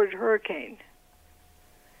underreported hurricane,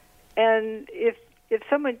 and if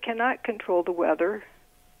someone cannot control the weather,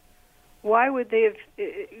 why would they have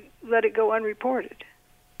let it go unreported?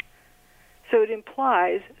 So it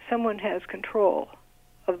implies someone has control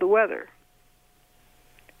of the weather.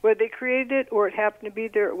 Whether they created it or it happened to be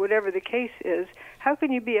there, or whatever the case is, how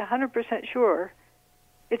can you be 100% sure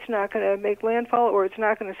it's not going to make landfall or it's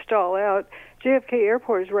not going to stall out? JFK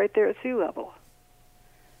Airport is right there at sea level.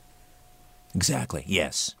 Exactly.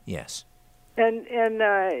 Yes. And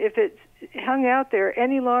if it hung out there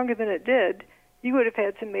any longer than it did, you would have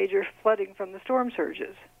had some major flooding from the storm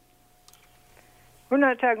surges. We're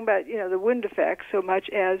not talking about, the wind effects so much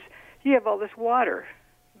as you have all this water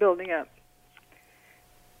building up.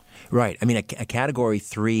 Right. I mean, a Category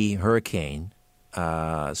 3 hurricane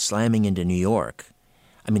slamming into New York.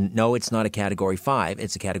 I mean, no, it's not a Category 5.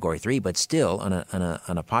 It's a Category 3, but still, on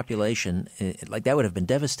a population like that would have been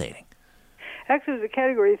devastating. Actually, it was a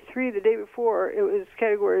Category 3 the day before. It was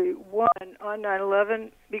Category 1 on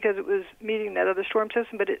 9/11 because it was meeting that other storm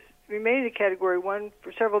system, but it remained a Category 1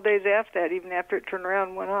 for several days after that, even after it turned around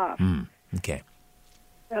and went off. Okay.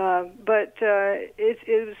 But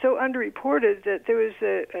it was so underreported that there was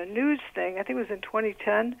a news thing, I think it was in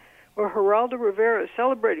 2010, where Geraldo Rivera is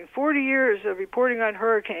celebrating 40 years of reporting on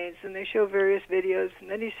hurricanes, and they show various videos, and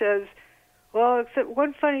then he says, well, except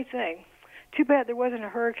one funny thing. Too bad there wasn't a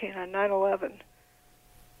hurricane on 9/11.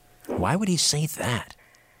 Why would he say that?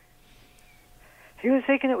 He was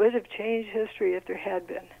thinking it would have changed history if there had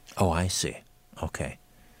been. Oh, I see. Okay.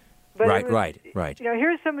 But Right.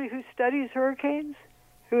 Here's somebody who studies hurricanes,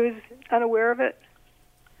 who is unaware of it.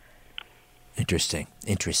 Interesting.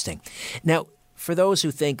 Now, For those who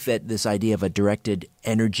think that this idea of a directed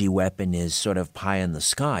energy weapon is sort of pie in the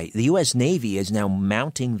sky, the U.S. Navy is now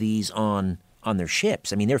mounting these on their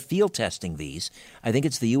ships. I mean, they're field testing these. I think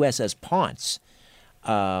it's the USS Ponce.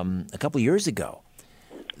 A couple years ago,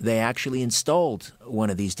 they actually installed one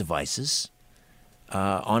of these devices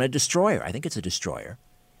on a destroyer. I think it's a destroyer.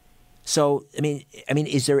 So, I mean,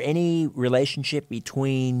 is there any relationship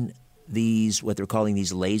between these, what they're calling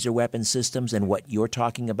these laser weapon systems, and what you're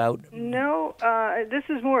talking about? No, this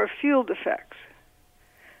is more field effects.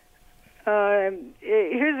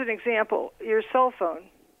 Here's an example: your cell phone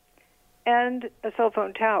and a cell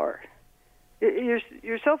phone tower. Your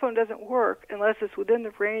cell phone doesn't work unless it's within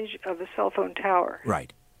the range of a cell phone tower.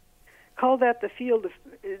 Right. Call that the field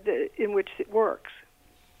in which it works.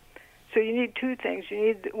 So you need two things. You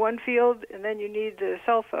need one field, and then you need the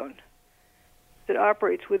cell phone that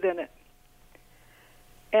operates within it.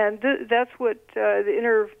 And that's what the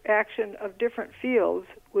interaction of different fields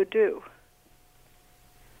would do.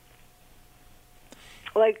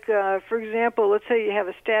 Like, for example, let's say you have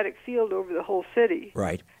a static field over the whole city.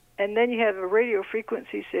 Right. And then you have a radio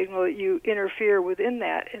frequency signal that you interfere within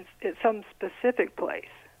that at some specific place.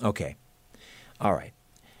 Okay. All right.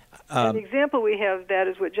 An example we have of that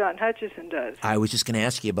is what John Hutchison does. I was just going to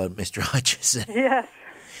ask you about Mr. Hutchison. Yes.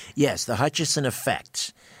 Yes, the Hutchison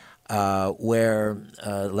effect, where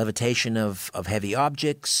levitation of heavy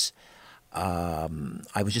objects. I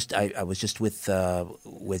was just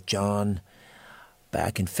with John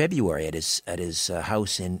back in February at his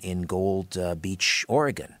house in Gold Beach,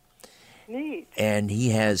 Oregon. Neat. And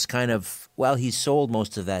he has he's sold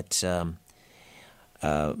most of that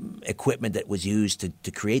equipment that was used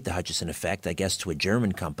to create the Hutchison effect, I guess, to a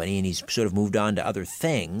German company, and he's sort of moved on to other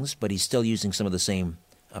things, but he's still using some of the same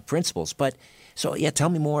principles. But so, yeah, tell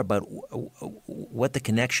me more about what the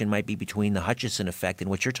connection might be between the Hutchison effect and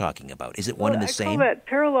what you're talking about. Is it one and the same? I call that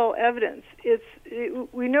parallel evidence.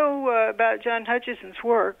 We know about John Hutchison's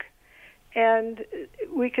work, and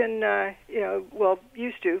we can,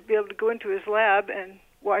 used to be able to go into his lab and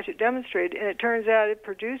watch it demonstrate, and it turns out it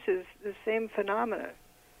produces the same phenomena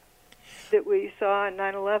that we saw in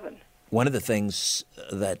 9/11. One of the things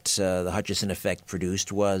that the Hutchison effect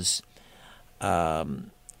produced was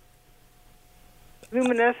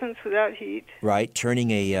luminescence without heat. Right,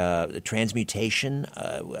 turning a transmutation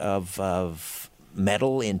of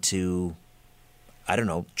metal into, I don't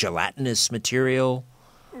know, gelatinous material.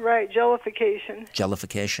 Right, jellification.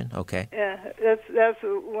 Jellification, okay. Yeah, that's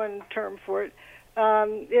one term for it.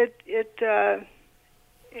 It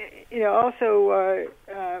also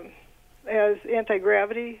has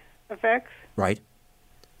anti-gravity effects. Right.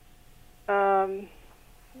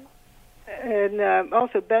 And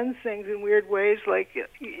also bends things in weird ways, like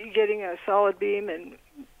getting a solid beam and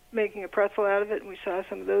making a pretzel out of it, and we saw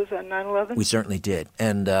some of those on 9/11. We certainly did.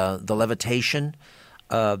 And the levitation,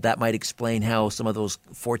 that might explain how some of those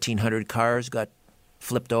 1,400 cars got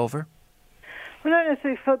flipped over? Well, not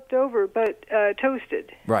necessarily flipped over, but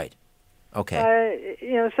toasted. Right.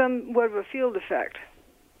 Okay. Somewhat of a field effect.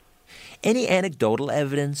 Any anecdotal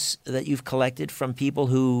evidence that you've collected from people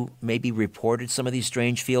who maybe reported some of these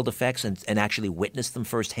strange field effects and actually witnessed them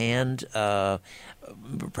firsthand?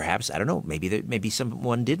 Perhaps, I don't know, maybe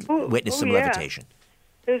someone did witness some levitation.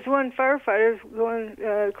 There's one firefighter going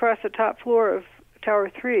across the top floor of Tower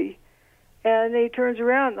 3, and he turns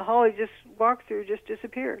around, the hall he just walked through just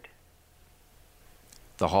disappeared.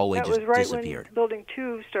 The hallway just disappeared. That was right when Building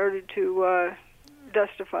 2 started to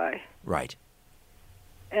dustify. Right.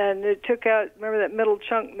 And it took out, remember that middle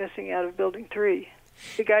chunk missing out of Building 3?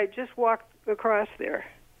 The guy just walked across there.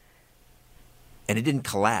 And it didn't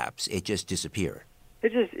collapse, it just disappeared.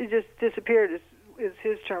 It just disappeared is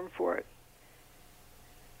his term for it.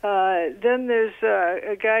 Then there's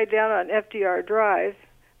a guy down on FDR Drive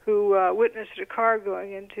who witnessed a car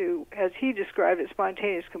going into, as he described it,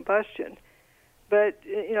 spontaneous combustion. But,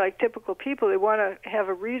 like typical people, they want to have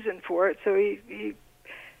a reason for it, so he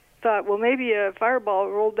thought, well, maybe a fireball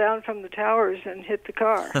rolled down from the towers and hit the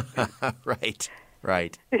car. Right.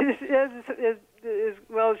 As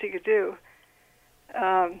well as he could do.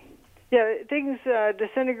 Things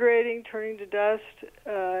disintegrating, turning to dust,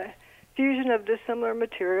 fusion of dissimilar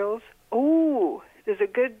materials. Oh, there's a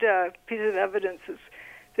good piece of evidence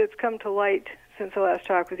that's come to light since the last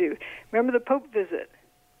talk with you. Remember the Pope visit?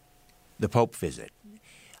 The Pope visit.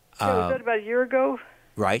 Was that about a year ago?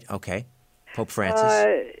 Right, okay. Pope Francis.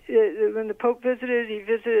 When the Pope visited, he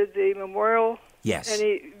visited the memorial. Yes. And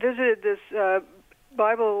he visited this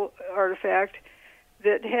Bible artifact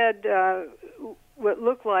that had what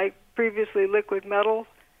looked like previously liquid metal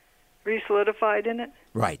resolidified in it.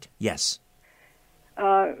 Right, yes.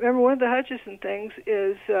 Remember, one of the Hutchison things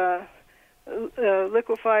is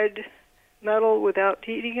liquefied metal without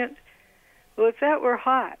heating it. Well, if that were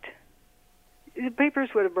hot, the papers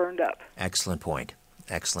would have burned up. Excellent point.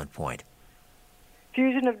 Excellent point.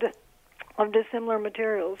 Fusion of dissimilar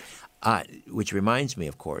materials. Which reminds me,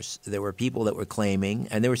 of course, there were people that were claiming,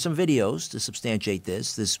 and there were some videos to substantiate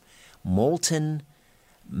this molten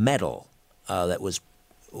metal that was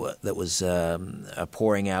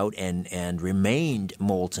pouring out and remained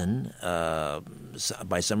molten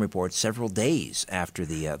by some reports several days after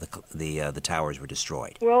the towers were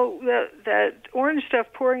destroyed. Well, that orange stuff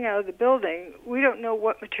pouring out of the building, we don't know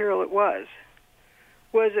what material it was.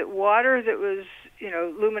 Was it water that was,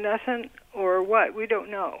 luminescent or what? We don't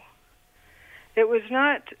know. It was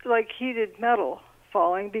not like heated metal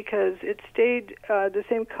falling because it stayed the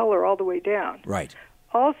same color all the way down. Right.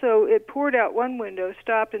 Also, it poured out one window,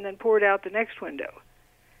 stopped, and then poured out the next window.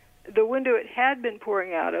 The window it had been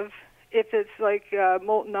pouring out of, if it's like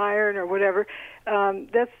molten iron or whatever,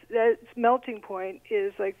 that's melting point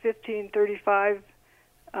is like 1535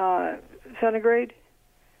 centigrade.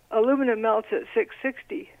 Aluminum melts at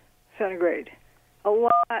 660 centigrade, a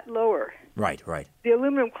lot lower. Right. The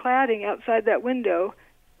aluminum cladding outside that window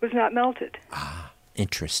was not melted. Ah,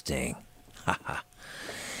 interesting.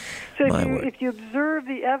 So if you observe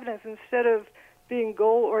the evidence instead of being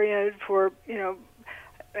goal-oriented for,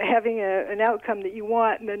 having an outcome that you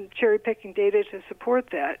want and then cherry-picking data to support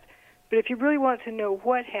that, but if you really want to know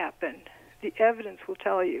what happened, the evidence will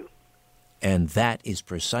tell you. And that is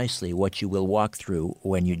precisely what you will walk through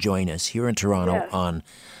when you join us here in Toronto on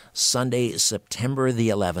Sunday, September the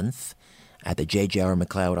 11th at the J.J.R.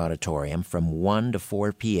 McLeod Auditorium from 1 to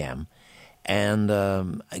 4 p.m. And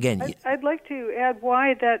again, I'd like to add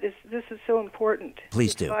why this is so important.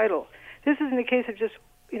 Please it's do. Vital. This isn't a case of just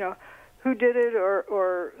who did it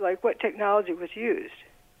or like what technology was used.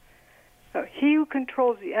 No, he who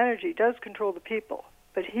controls the energy does control the people,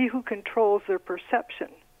 but he who controls their perception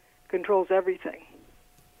controls everything.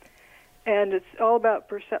 And it's all about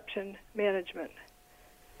perception management.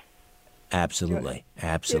 Absolutely.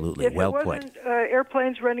 If Well it wasn't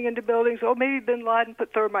airplanes running into buildings, maybe bin Laden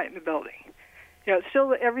put thermite in the building.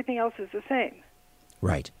 Still everything else is the same.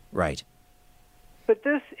 Right. But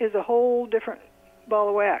this is a whole different ball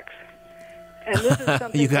of wax. And this is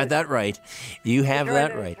something you got that right. You have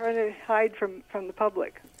that right. Trying to hide from the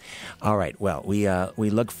public. All right. Well, we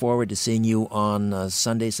look forward to seeing you on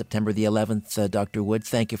Sunday, September the 11th. Dr. Wood,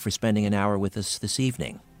 thank you for spending an hour with us this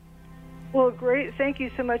evening. Well, great. Thank you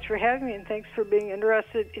so much for having me, and thanks for being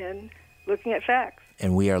interested in looking at facts.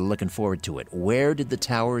 And we are looking forward to it. Where did the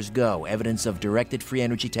towers go? Evidence of directed free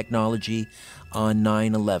energy technology on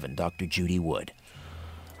 9/11. Dr. Judy Wood.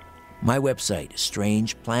 My website,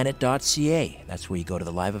 strangeplanet.ca. That's where you go to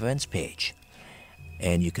the live events page.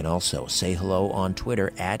 And you can also say hello on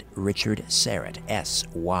Twitter at Richard Serrett,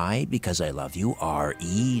 S-Y, because I love you,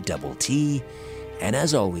 R-E-T-T. And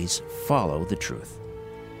as always, follow the truth.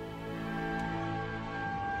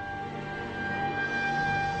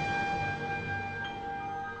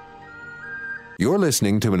 You're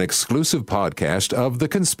listening to an exclusive podcast of The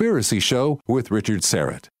Conspiracy Show with Richard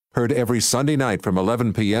Serrett. Heard every Sunday night from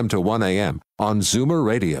 11 p.m. to 1 a.m. on Zoomer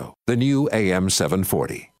Radio, the new AM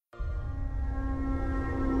 740.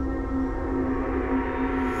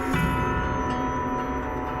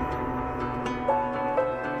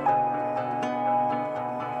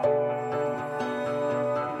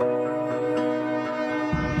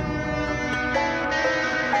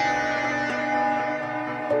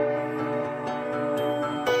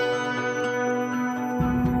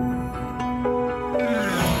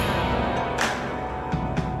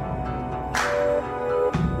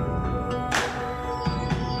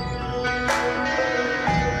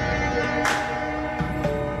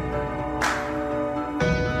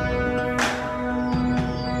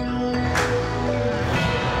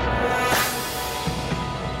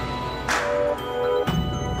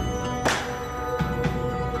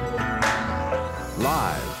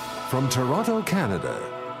 From Toronto, Canada,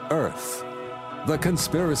 Earth, The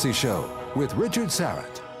Conspiracy Show with Richard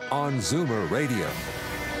Serrett on Zoomer Radio.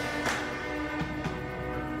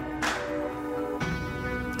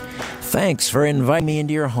 Thanks for inviting me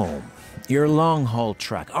into your home, your long-haul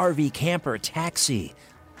truck, RV, camper, taxi,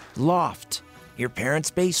 loft, your parents'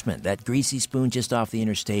 basement, that greasy spoon just off the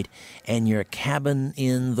interstate, and your cabin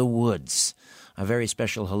in the woods. A very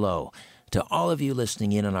special hello to all of you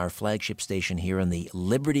listening in on our flagship station here in the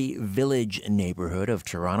Liberty Village neighborhood of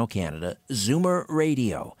Toronto, Canada, Zoomer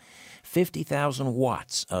Radio. 50,000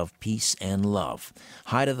 watts of peace and love.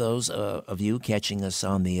 Hi to those of you catching us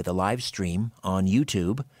on the live stream on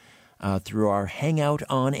YouTube. through our Hangout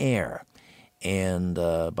on Air. And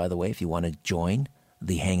by the way, if you want to join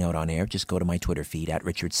the Hangout on Air, just go to my Twitter feed at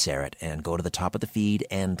Richard Serrett and go to the top of the feed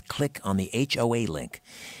and click on the HOA link.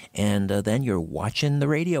 And then you're watching the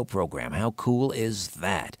radio program. How cool is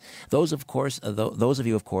that? Those of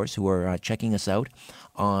you, of course, who are checking us out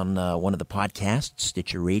on one of the podcasts,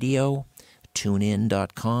 Stitcher Radio,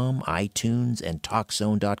 TuneIn.com, iTunes, and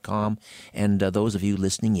TalkZone.com, and those of you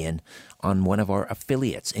listening in on one of our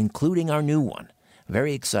affiliates, including our new one.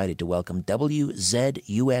 Very excited to welcome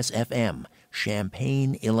WZUS-FM,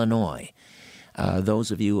 Champaign, Illinois.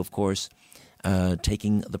 Those of you, of course,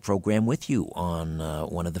 taking the program with you on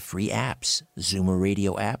one of the free apps, Zoomer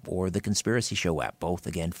Radio app or the Conspiracy Show app, both,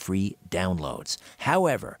 again, free downloads.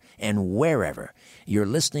 However and wherever you're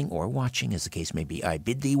listening or watching, as the case may be, I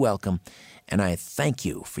bid thee welcome, and I thank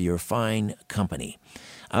you for your fine company.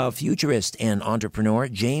 Futurist and entrepreneur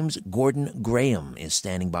James Gordon Graham is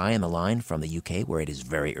standing by on the line from the UK, where it is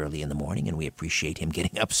very early in the morning, and we appreciate him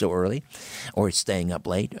getting up so early, or staying up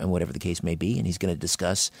late, and whatever the case may be. And he's going to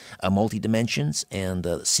discuss multi-dimensions and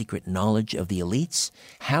the secret knowledge of the elites,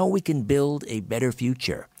 how we can build a better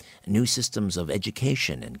future, new systems of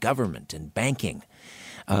education and government and banking.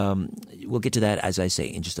 We'll get to that, as I say,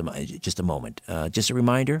 in just a moment. Just a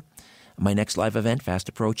reminder, my next live event, fast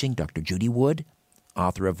approaching, Dr. Judy Wood,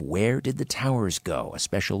 author of Where Did the Towers Go? A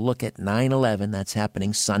special look at 9/11. That's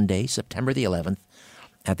happening Sunday, September the 11th,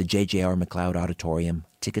 at the J.J.R. McLeod Auditorium.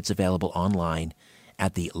 Tickets available online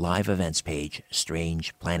at the live events page,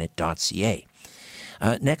 strangeplanet.ca.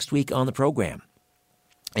 Next week on the program,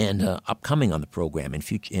 and upcoming on the program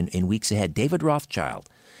in weeks ahead, David Rothschild.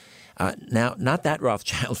 Now, not that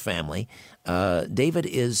Rothschild family. David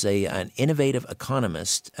is an innovative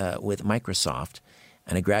economist with Microsoft,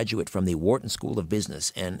 and a graduate from the Wharton School of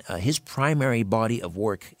Business, and his primary body of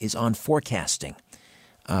work is on forecasting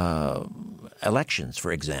elections,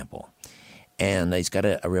 for example. And he's got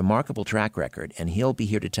a remarkable track record, and he'll be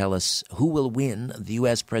here to tell us who will win the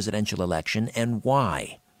U.S. presidential election and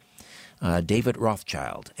why. David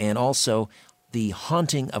Rothschild, and also The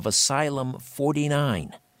Haunting of Asylum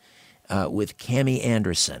 49 with Cami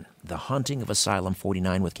Anderson. The Haunting of Asylum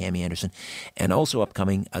 49 with Cami Anderson, and also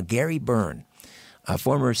upcoming Gary Byrne, a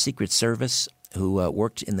former Secret Service who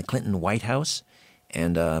worked in the Clinton White House,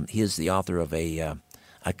 and he is the author of a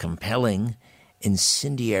compelling,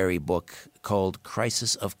 incendiary book called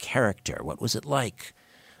Crisis of Character. What was it like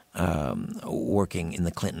working in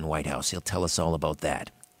the Clinton White House? He'll tell us all about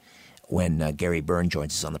that when Gary Byrne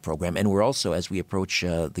joins us on the program. And we're also, as we approach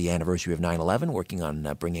the anniversary of 9/11, working on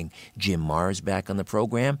bringing Jim Mars back on the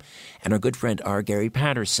program. And our good friend R. Gary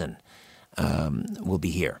Patterson will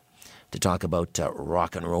be here to talk about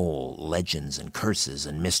rock and roll legends and curses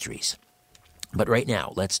and mysteries. But right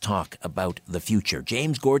now, let's talk about the future.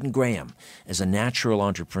 James Gordon Graham is a natural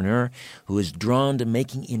entrepreneur who is drawn to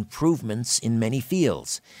making improvements in many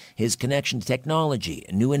fields. His connection to technology,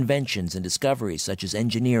 new inventions and discoveries such as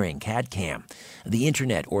engineering, CAD/CAM, the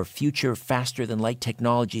internet, or future faster-than-light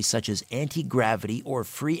technology such as anti-gravity or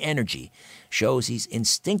free energy shows he's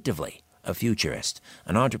instinctively a futurist,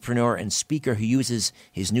 an entrepreneur and speaker who uses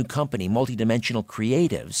his new company, Multidimesional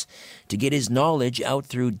Creatives, to get his knowledge out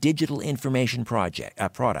through digital information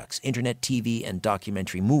products, internet, TV, and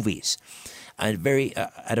documentary movies. At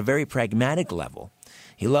a very pragmatic level,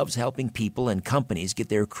 he loves helping people and companies get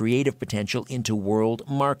their creative potential into world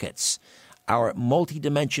markets. Our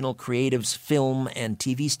Multidimensional Creatives film and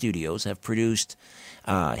TV studios have produced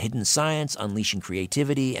Hidden Science, Unleashing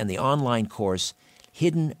Creativity, and the online course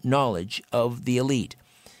Hidden Knowledge of the Elite.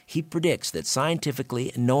 He predicts that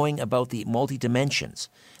scientifically knowing about the multi-dimensions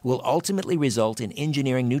will ultimately result in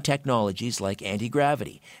engineering new technologies like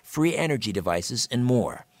anti-gravity, free energy devices, and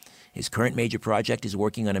more. His current major project is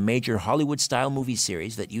working on a major Hollywood-style movie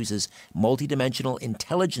series that uses multidimensional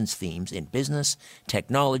intelligence themes in business,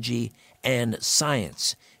 technology, and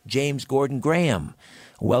science. James Gordon Graham,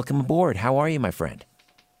 welcome aboard. How are you, my friend?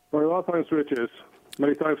 Very well, thanks, Richard.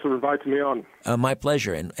 Many thanks for inviting me on. My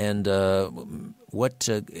pleasure. And what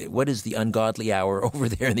is the ungodly hour over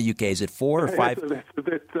there in the UK? Is it 4 or 5? It's a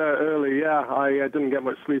bit early, yeah. I didn't get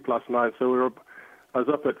much sleep last night, so I was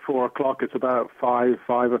up at 4 o'clock. It's about 5,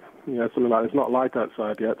 something like that. It's not light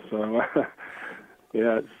outside yet, so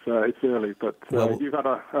yeah, it's early. But you've had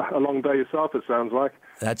a long day yourself, it sounds like.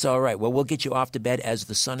 That's all right. Well, we'll get you off to bed as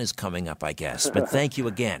the sun is coming up, I guess. But thank you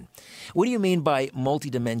again. What do you mean by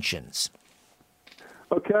multi-dimensions?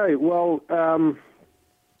 Okay, well,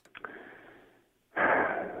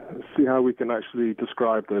 let's see how we can actually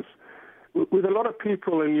describe this. With a lot of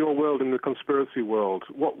people in your world, in the conspiracy world,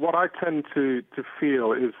 what I tend to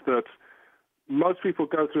feel is that most people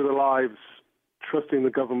go through their lives trusting the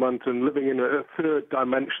government and living in a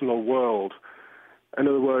third-dimensional world. In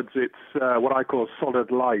other words, it's what I call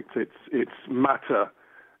solid light. It's matter.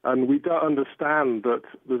 And we don't understand that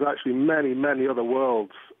there's actually many, many other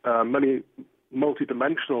worlds, many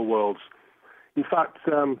multidimensional worlds. In fact,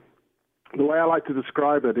 the way I like to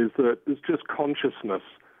describe it is that it's just consciousness,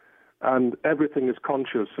 and everything is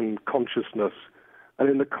conscious and consciousness. And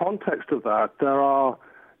in the context of that, there are,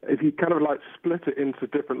 if you kind of like split it into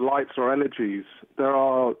different lights or energies, there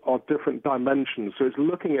are different dimensions. So it's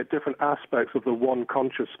looking at different aspects of the one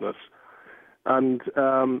consciousness. And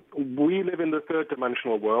we live in the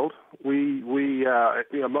third-dimensional world. We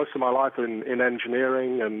most of my life in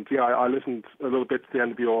engineering, and I listened a little bit to the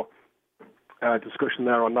end of your discussion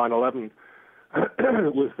there on 9/11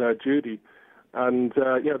 with Judy, and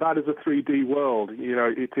that is a 3D world.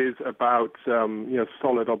 It is about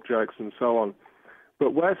solid objects and so on.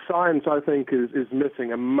 But where science, I think, is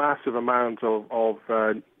missing a massive amount of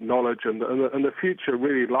knowledge, and the future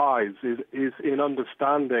really lies is in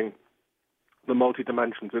understanding the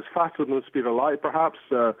multi-dimensions. It's faster than the speed of light, perhaps.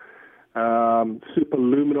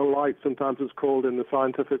 Superluminal light, sometimes it's called in the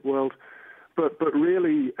scientific world. But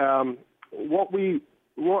really,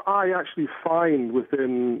 what I actually find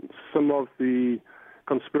within some of the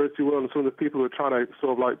conspiracy world and some of the people who are trying to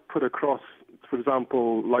sort of like put across, for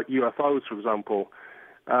example, like UFOs, for example,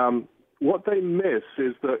 what they miss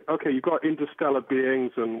is that, okay, you've got interstellar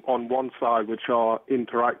beings on one side which are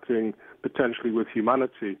interacting potentially with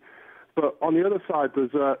humanity. But on the other side,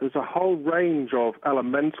 there's a whole range of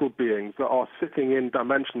elemental beings that are sitting in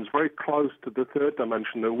dimensions very close to the third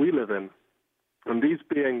dimension that we live in. And these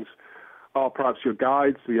beings are perhaps your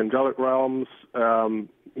guides, the angelic realms,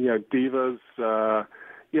 divas.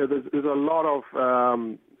 There's a lot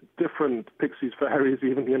of different pixies, fairies,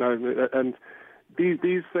 even, and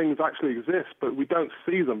these things actually exist, but we don't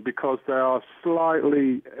see them because they are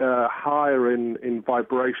slightly higher in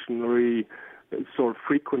vibrationary sort of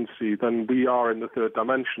frequency than we are in the third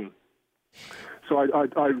dimension. So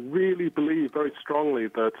I really believe very strongly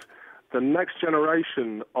that the next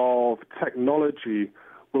generation of technology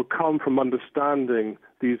will come from understanding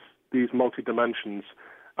these multi-dimensions.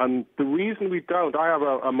 And the reason we don't, I have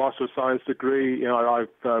a Master of Science degree, I've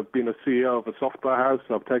been a CEO of a software house,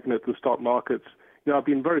 I've taken it to the stock markets, I've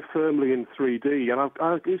been very firmly in 3D, and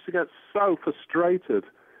I used to get so frustrated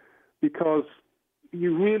because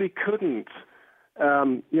you really couldn't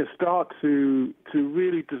start to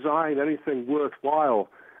really design anything worthwhile.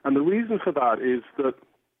 And the reason for that is that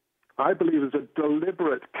I believe there's a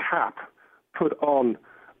deliberate cap put on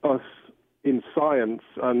us in science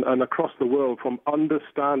and across the world from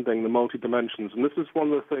understanding the multi-dimensions. And this is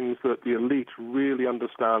one of the things that the elite really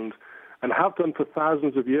understand and have done for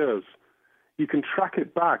thousands of years. You can track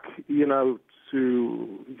it back,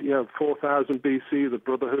 to 4000 BC, the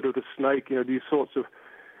Brotherhood of the Snake, these sorts of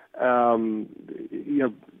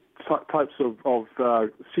types of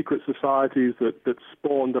secret societies that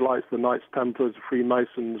spawned the likes of the Knights Templars,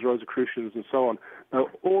 Freemasons, Rosicrucians, and so on. Now,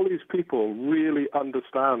 all these people really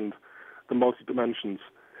understand the multi-dimensions,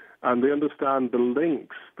 and they understand the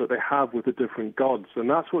links that they have with the different gods, and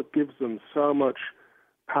that's what gives them so much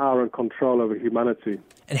power and control over humanity.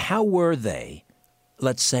 And how were they,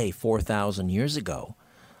 let's say 4,000 years ago,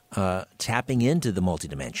 tapping into the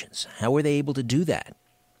multi-dimensions? How were they able to do that?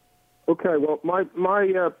 Okay, well, my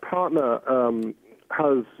partner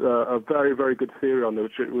has a very, very good theory on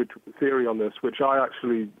this, which I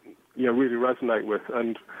actually really resonate with.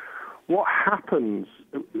 And what happens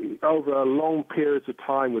over long periods of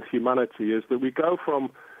time with humanity is that we go from,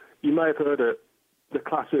 you may have heard it, the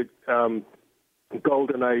classic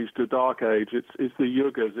golden age to dark age. It's the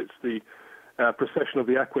yugas, it's the precession of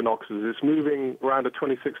the equinoxes. It's moving around a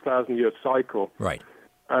 26,000-year cycle. Right.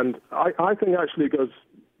 And I think actually it goes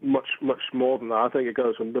much, much more than that. I think it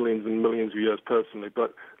goes for millions and millions of years personally.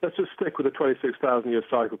 But let's just stick with the 26,000-year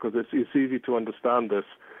cycle because it's easy to understand this.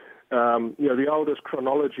 The oldest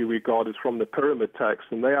chronology we got is from the pyramid text,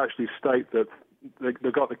 and they actually state that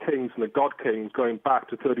they got the kings and the god kings going back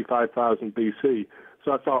to 35,000 BC.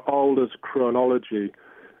 So that's our oldest chronology.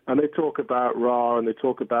 And they talk about Ra, and they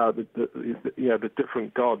talk about the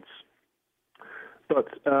different gods. But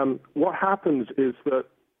what happens is that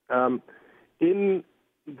in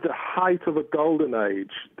the height of a golden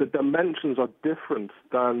age, the dimensions are different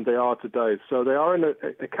than they are today. So they are in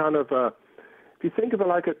a kind of a, if you think of it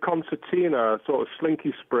like a concertina, a sort of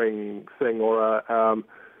slinky spring thing, or one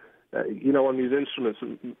of these instruments,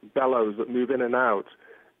 bellows that move in and out.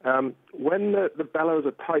 When the bellows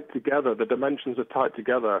are tight together, the dimensions are tight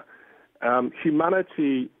together,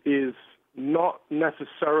 humanity is not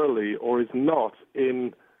necessarily or is not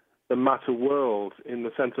in the matter world in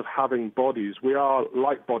the sense of having bodies. We are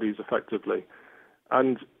like bodies, effectively.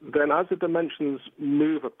 And then as the dimensions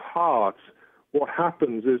move apart, what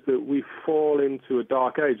happens is that we fall into a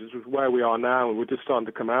dark age. This is where we are now, and we're just starting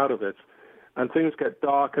to come out of it. And things get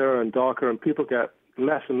darker and darker, and people get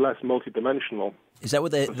less and less multidimensional. Is that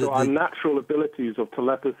what so our natural abilities of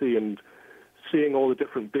telepathy and seeing all the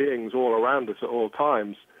different beings all around us at all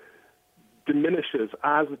times diminishes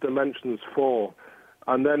as the dimensions fall.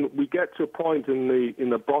 And then we get to a point in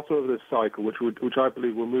the bottom of this cycle, which I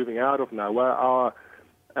believe we're moving out of now, where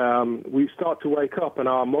we start to wake up and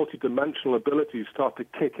our multidimensional abilities start to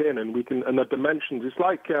kick in, and the dimensions. It's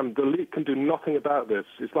like the elite can do nothing about this.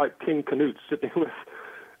 It's like King Canute sitting with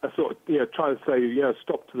a sort of trying to say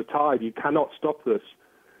stop to the tide. You cannot stop this.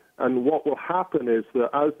 And what will happen is that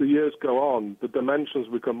as the years go on, the dimensions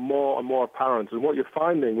become more and more apparent. And what you're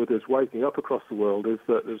finding with this waking up across the world is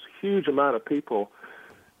that there's a huge amount of people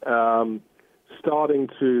starting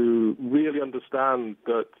to really understand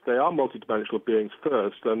that they are multidimensional beings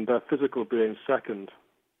first and they're physical beings second.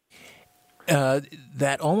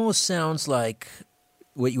 That almost sounds like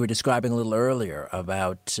what you were describing a little earlier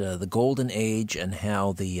about the golden age and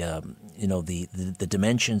how the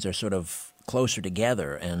dimensions are sort of closer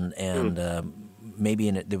together, and maybe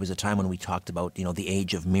there was a time when we talked about the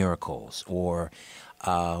age of miracles, or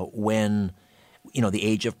when the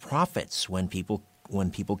age of prophets, when people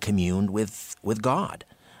communed with God.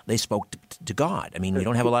 They spoke to God. I mean, we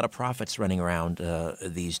don't have a lot of prophets running around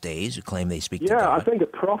these days who claim they speak to God. Yeah, I think a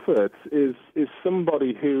prophet is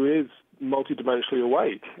somebody who is multidimensionally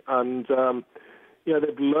awake, and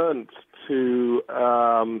they've learned to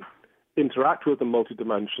interact with the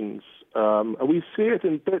multidimensions. And we see it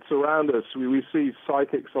in bits around us. We see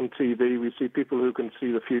psychics on TV. We see people who can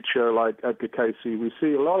see the future, like Edgar Cayce. We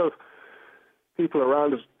see a lot of people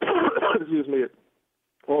around us, excuse me,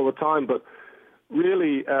 all the time. But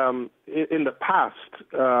really, in the past,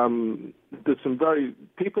 there's some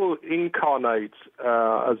people incarnate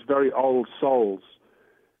as very old souls,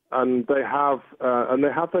 and they have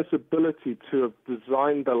this ability to have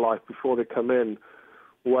designed their life before they come in,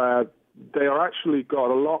 where they are actually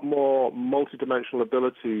got a lot more multidimensional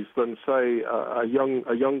abilities than, say, a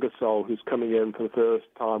younger soul who's coming in for the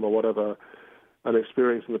first time or whatever and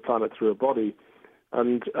experiencing the planet through a body.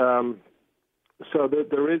 And so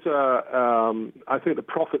there is I think the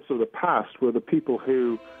prophets of the past were the people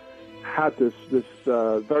who had the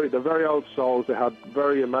very old souls. They had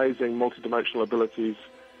very amazing multidimensional abilities,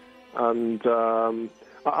 and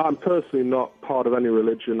I'm personally not part of any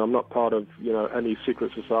religion. I'm not part of any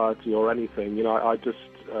secret society or anything. I just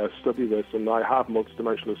study this, and I have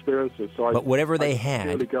multidimensional experiences. So but whatever they had,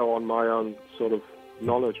 really go on my own sort of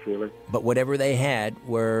knowledge, really. But whatever they had,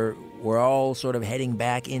 we're all sort of heading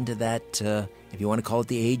back into that. If you want to call it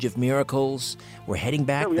the age of miracles, we're heading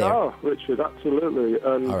back there. We are, Richard, absolutely.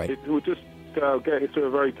 And all right. We're just getting through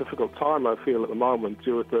a very difficult time, I feel, at the moment,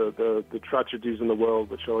 due to the tragedies in the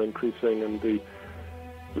world which are increasing, and the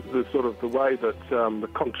sort of the way that the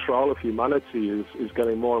control of humanity is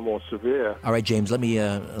getting more and more severe. All right, James, let me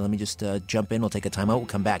just jump in. We'll take a time out. We'll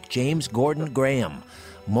come back. James Gordon Graham,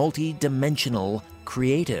 Multidimensional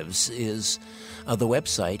Creatives is the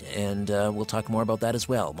website, and we'll talk more about that as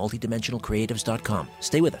well. Multidimensionalcreatives.com.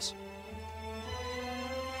 Stay with us.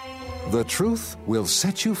 The truth will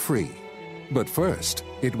set you free, but first,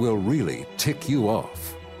 it will really tick you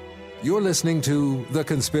off. You're listening to The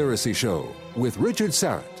Conspiracy Show with Richard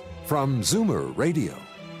Serrett from Zoomer Radio.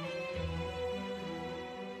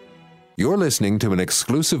 You're listening to an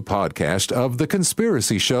exclusive podcast of The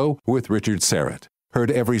Conspiracy Show with Richard Serrett. Heard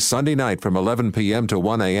every Sunday night from 11 p.m. to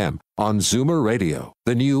 1 a.m. on Zoomer Radio,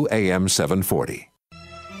 the new AM 740.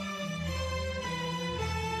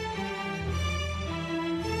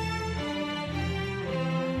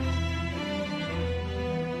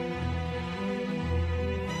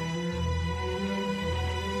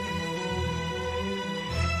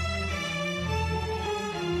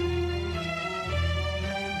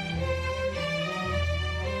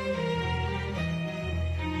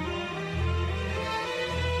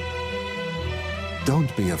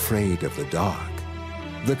 Don't be afraid of the dark.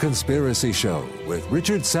 The Conspiracy Show with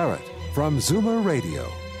Richard Serrett from Zoomer Radio.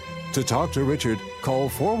 To talk to Richard, call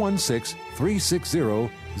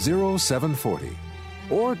 416-360-0740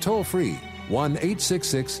 or toll free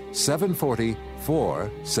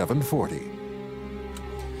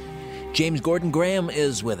 1-866-740-4740. James Gordon Graham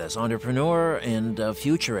is with us, entrepreneur and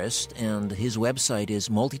futurist, and his website is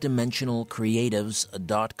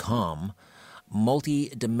multidimensionalcreatives.com.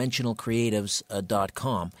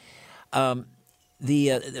 multidimensionalcreatives.com.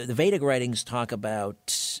 The Vedic writings talk about,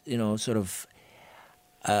 sort of,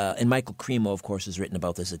 and Michael Cremo, of course, has written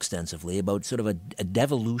about this extensively, about sort of a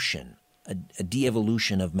devolution, a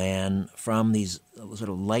de-evolution of man from these sort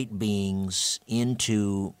of light beings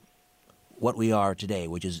into what we are today,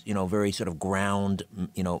 which is, very sort of ground,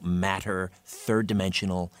 matter,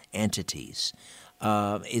 third-dimensional entities.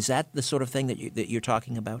 Is that the sort of thing that you're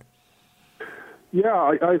talking about? Yeah,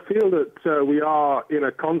 I feel that we are in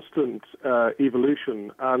a constant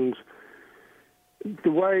evolution, and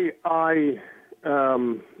the way I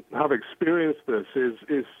have experienced this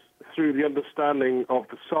is through the understanding of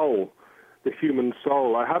the soul, the human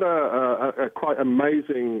soul. I had a quite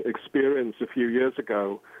amazing experience a few years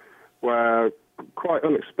ago where, quite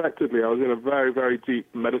unexpectedly, I was in a very, very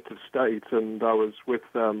deep meditative state, and I was with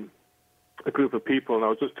a group of people, and I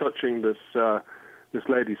was just touching this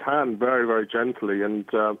lady's hand very, very gently, and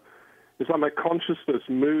it's like my consciousness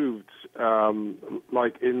moved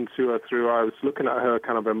like into her through. I was looking at her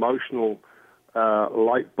kind of emotional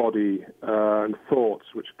light body and thoughts,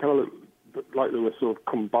 which kind of looked like they were sort of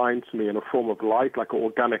combined to me in a form of light, like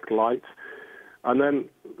organic light. And then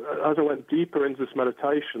as I went deeper into this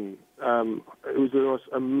meditation, it was the most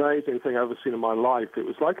amazing thing I've ever seen in my life. It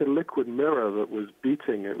was like a liquid mirror that was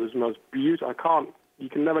beating. It was the most beautiful. You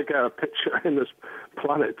can never get a picture in this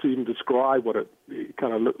planet to even describe what it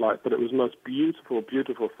kind of looked like, but it was the most beautiful,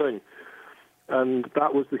 beautiful thing. And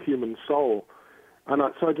that was the human soul. And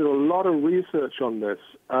so I did a lot of research on this,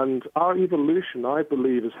 and our evolution, I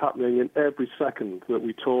believe, is happening in every second that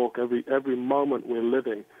we talk, every moment we're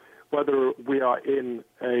living, whether we are in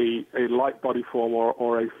a light body form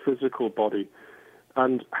or a physical body.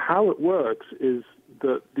 And how it works is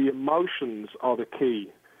that the emotions are the key.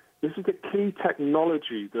 This is the key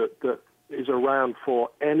technology that is around for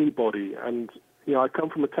anybody. And, I come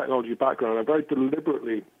from a technology background. I very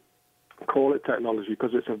deliberately call it technology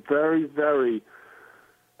because it's a very, very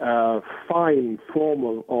fine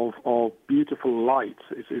form of beautiful light.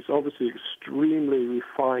 It's obviously extremely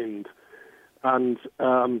refined. And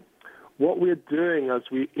what we're doing as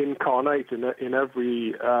we incarnate in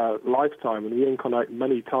every lifetime, and we incarnate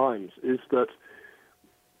many times, is that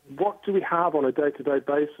what do we have on a day-to-day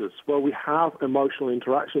basis? Well, we have emotional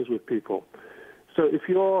interactions with people. So if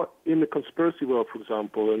you're in the conspiracy world, for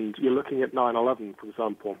example, and you're looking at 9/11, for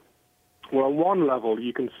example, well, on one level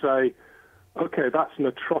you can say, okay, that's an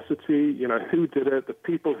atrocity, who did it? The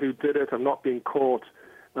people who did it have not been caught.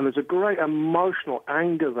 And there's a great emotional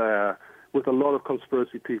anger there with a lot of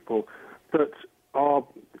conspiracy people that are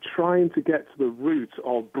trying to get to the root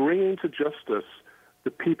of bringing to justice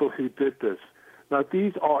the people who did this. Now,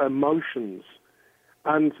 these are emotions.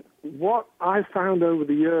 And what I found over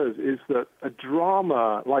the years is that a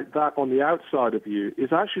drama like that on the outside of you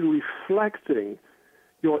is actually reflecting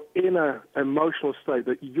your inner emotional state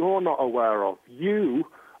that you're not aware of. You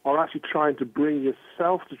are actually trying to bring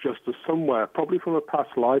yourself to justice somewhere, probably from a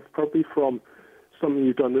past life, probably from something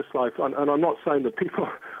you've done this life. And I'm not saying that people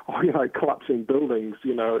are collapsing buildings,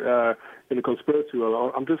 in a conspiracy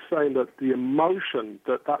world. I'm just saying that the emotion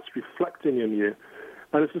that's reflecting in you.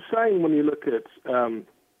 And it's the same when you look at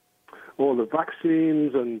all the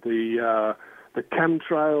vaccines and the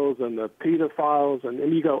chemtrails and the pedophiles, and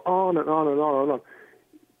you go on and on and on and on.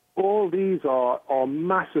 All these are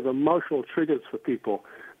massive emotional triggers for people.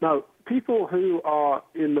 Now, people who are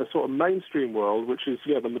in the sort of mainstream world, which is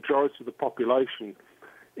the majority of the population,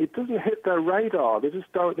 it doesn't hit their radar. They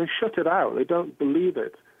just don't. They shut it out. They don't believe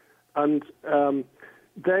it, and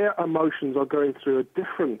their emotions are going through a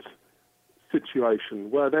different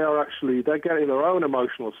situation where they're getting their own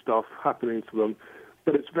emotional stuff happening to them,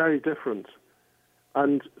 but it's very different.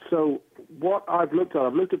 And so what I've looked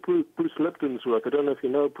at Bruce Lipton's work. I don't know if you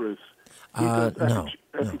know Bruce. He does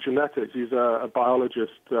epigenetics. He's a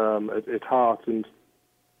biologist at heart, and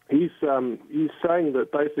he's saying that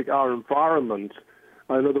basically our environment,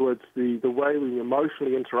 in other words, the way we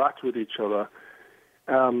emotionally interact with each other,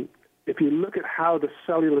 if you look at how the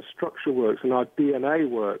cellular structure works and our DNA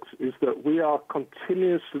works, is that we are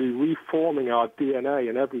continuously reforming our DNA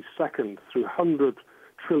in every second through 100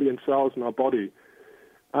 trillion cells in our body.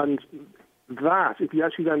 And that, if you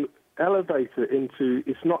actually then elevate it into,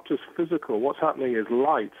 it's not just physical, what's happening is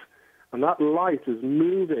light. And that light is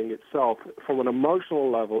moving itself from an emotional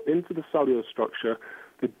level into the cellular structure.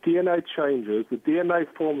 The DNA changes. The DNA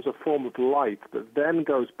forms a form of light that then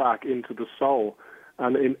goes back into the soul.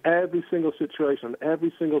 And in every single situation,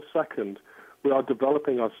 every single second, we are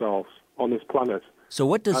developing ourselves on this planet. So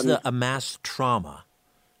what does a mass trauma,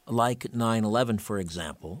 like 9/11, for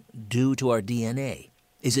example, do to our DNA?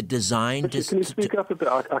 Is it designed Richard, can you speak up a bit?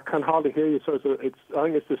 I can hardly hear you. So I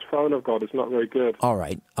think it's this phone I've got. It's not very good. All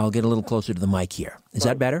right. I'll get a little closer to the mic here. Is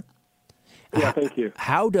that better? Yeah, thank you.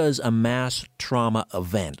 How does a mass trauma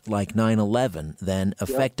event like 9/11 then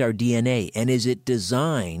affect our DNA? And is it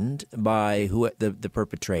designed by the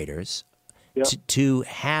perpetrators to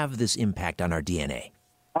have this impact on our DNA?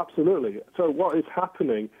 Absolutely. So what is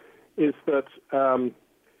happening is that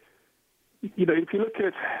if you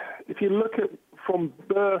look at from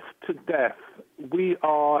birth to death, we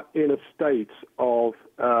are in a state of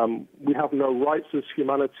we have no rights as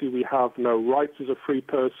humanity. We have no rights as a free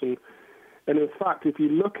person. And in fact, if you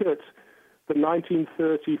look at the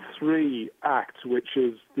 1933 Act, which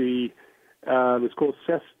is it's called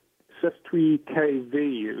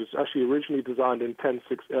Sestui-KV. It was actually originally designed in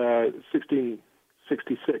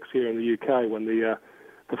 1666 here in the UK when the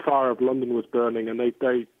fire of London was burning, and they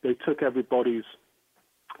took everybody's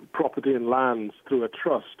property and lands through a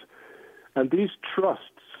trust. And these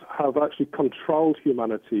trusts have actually controlled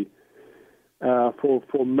humanity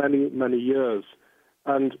for many, many years.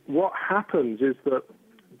 And what happens is that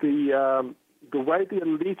the way the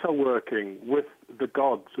elite are working with the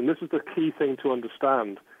gods, and this is the key thing to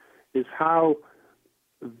understand, is how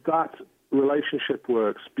that relationship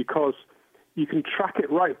works, because you can track it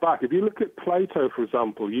right back. If you look at Plato, for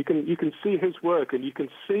example, you can see his work, and you can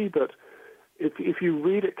see that if you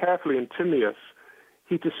read it carefully in Timaeus,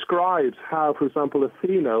 he describes how, for example,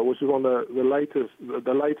 Athena, which is one of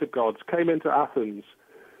the later gods, came into Athens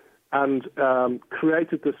and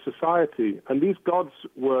created this society. And these gods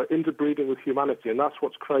were interbreeding with humanity, and that's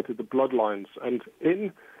what's created the bloodlines. And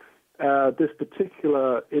in this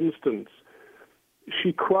particular instance,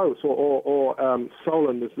 she quotes, or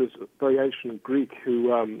Solon, this variation of Greek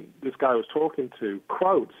who this guy was talking to,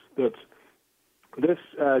 quotes that this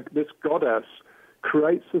goddess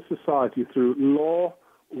creates a society through law,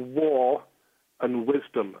 war, and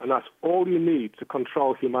wisdom, and that's all you need to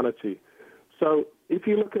control humanity. So if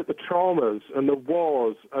you look at the traumas and the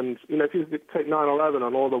wars, and if you take 9/11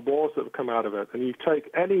 and all the wars that have come out of it, and you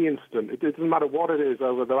take any incident, it doesn't matter what it is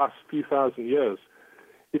over the last few thousand years,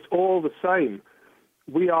 it's all the same.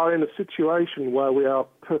 We are in a situation where we are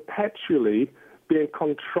perpetually being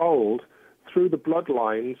controlled through the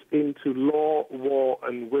bloodlines into law, war,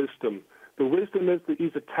 and wisdom. The wisdom is the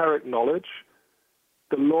esoteric knowledge.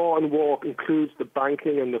 The law and war includes the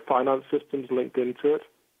banking and the finance systems linked into it.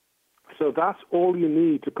 So that's all you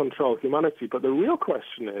need to control humanity. But the real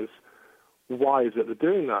question is, why is it they're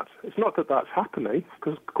doing that? It's not that that's happening,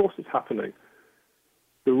 because of course it's happening.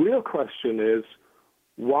 The real question is,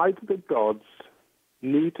 why do the gods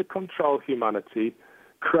need to control humanity,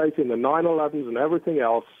 creating the 9/11s and everything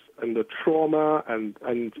else, and the trauma, and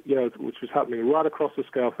which was happening right across the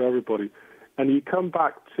scale for everybody? And you come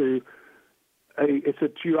back to it's a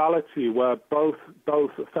duality where both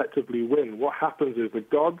effectively win. What happens is the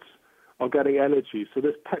gods are getting energy. So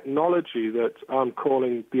this technology that I'm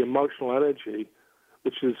calling the emotional energy,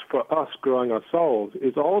 which is for us growing our souls,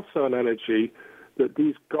 is also an energy that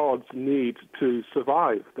these gods need to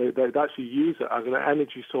survive. They actually use it as an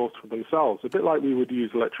energy source for themselves, a bit like we would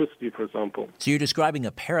use electricity, for example. So you're describing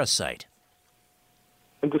a parasite.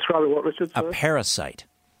 I'm describing what, Richard? A parasite.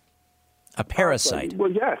 A parasite.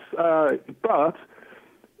 Well, yes, but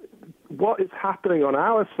what is happening on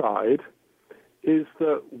our side is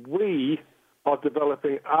that we are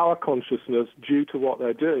developing our consciousness due to what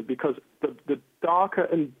they're doing, because the darker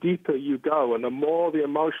and deeper you go, and the more the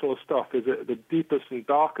emotional stuff is at the deepest and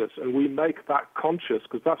darkest, and we make that conscious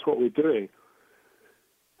because that's what we're doing.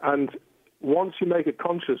 And once you make it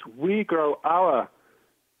conscious, we grow our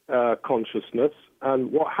consciousness,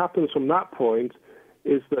 and what happens from that point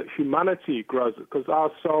is that humanity grows, because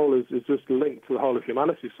our soul is just linked to the whole of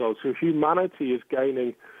humanity's soul. So humanity is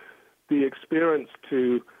gaining the experience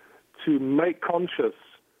to make conscious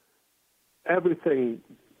everything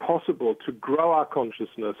possible to grow our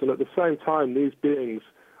consciousness. And at the same time, these beings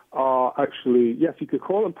are actually, yes, you could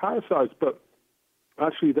call them parasites, but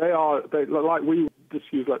actually they like we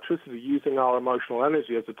just use electricity, using our emotional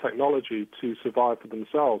energy as a technology to survive for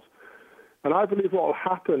themselves. And I believe what will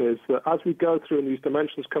happen is that as we go through and these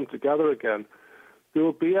dimensions come together again, there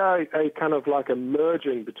will be a kind of like a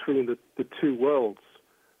merging between the two worlds.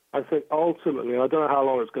 I think ultimately, I don't know how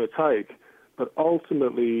long it's going to take, but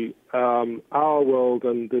ultimately our world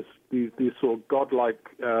and these sort of godlike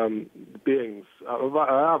beings,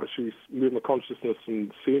 I have actually moved my consciousness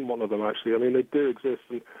and seen one of them actually. I mean, they do exist.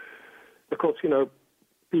 And of course,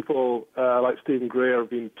 people like Stephen Greer have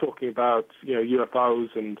been talking about,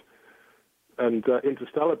 UFOs and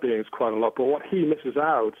interstellar beings quite a lot. But what he misses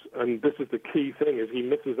out, and this is the key thing, is he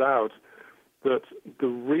misses out that the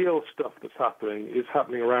real stuff that's happening is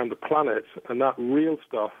happening around the planet, and that real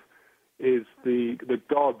stuff is the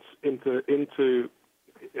gods into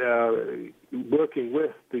working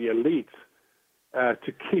with the elite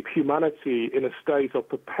to keep humanity in a state of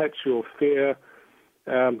perpetual fear.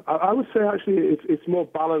 I would say, actually, it's more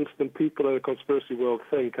balanced than people in the conspiracy world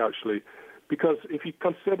think, actually, because if you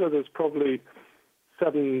consider there's probably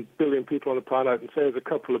 7 billion people on the planet, and say there's a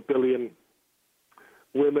couple of billion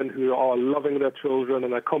women who are loving their children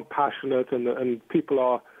and they're compassionate, and people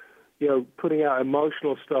are, putting out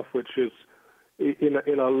emotional stuff which is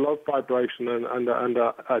in a love vibration and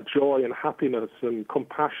a joy and happiness and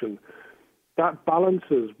compassion. That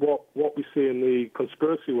balances what we see in the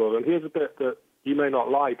conspiracy world. And here's a bit that you may not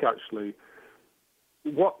like, actually.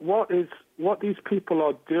 What these people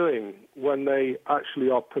are doing when they actually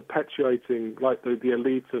are perpetuating, like the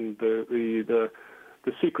elite and the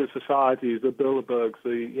secret societies, the Bilderbergs,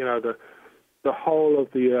 the whole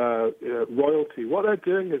of the royalty. What they're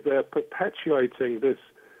doing is they're perpetuating this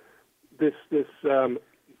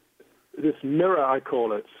mirror, I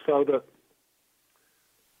call it, so that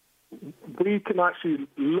we can actually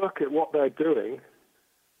look at what they're doing,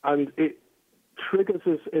 and it triggers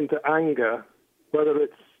us into anger, whether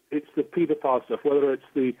it's the paedophile stuff, whether it's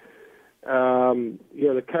the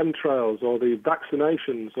chemtrails or the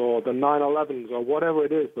vaccinations or the 9/11s or whatever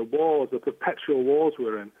it is, the wars, the perpetual wars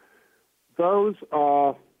we're in. Those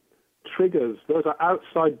are triggers. Those are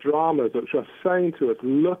outside dramas which are saying to us,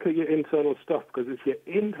 look at your internal stuff, because it's your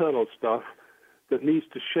internal stuff that needs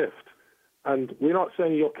to shift. And we're not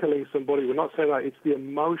saying you're killing somebody. We're not saying that. It's the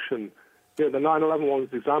emotion. The 9/11 one was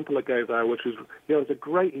the example I gave there, which is, there's a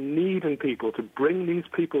great need in people to bring these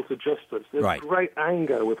people to justice. There's great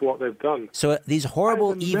anger with what they've done. So these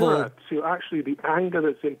horrible, evil... to actually the anger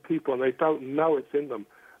that's in people, and they don't know it's in them.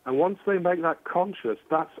 And once they make that conscious,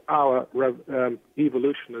 that's our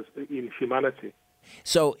evolution in humanity.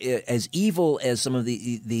 So, as evil as some of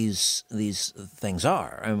these things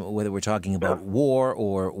are, whether we're talking about war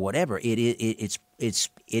or whatever, it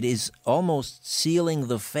is almost sealing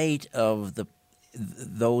the fate of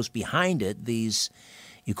those behind it. These,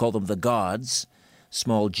 you call them the gods,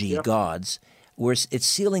 small g gods. Where it's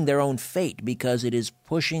sealing their own fate, because it is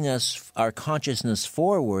pushing our consciousness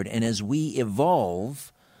forward, and as we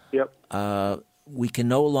evolve, we can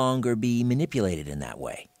no longer be manipulated in that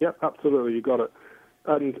way. Yep, absolutely, you got it.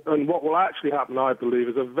 And what will actually happen, I believe,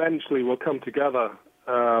 is eventually we'll come together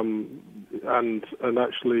and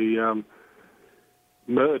actually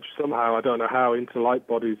merge somehow. I don't know how, into light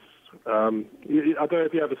bodies. I don't know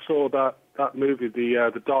if you ever saw that movie,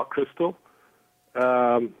 the Dark Crystal.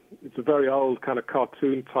 It's a very old kind of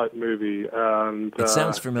cartoon type movie, and it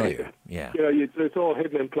sounds familiar. It's all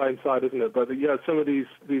hidden in plain sight, isn't it? But some of these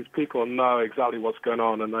people know exactly what's going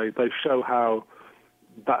on, and they show how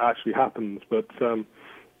that actually happens. But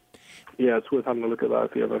it's worth having a look at that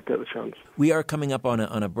if you ever get the chance. We are coming up on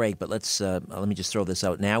a break, but let me just throw this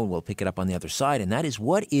out now, and we'll pick it up on the other side. And that is,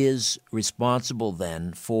 what is responsible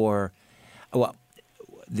then for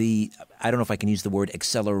I don't know if I can use the word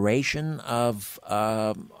acceleration of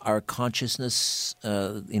our consciousness,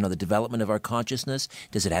 the development of our consciousness?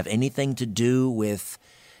 Does it have anything to do with,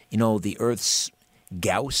 the Earth's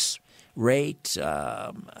Gauss rate,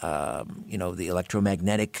 the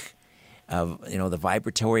electromagnetic, the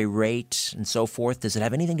vibratory rate and so forth? Does it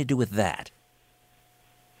have anything to do with that?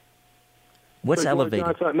 What's elevated?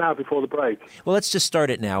 Can I start now before the break? Well, let's just start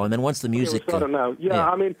it now, and then once the music... We'll start it now. Yeah,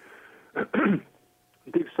 I mean...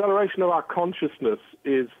 The acceleration of our consciousness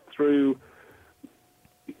is through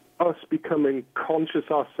us becoming conscious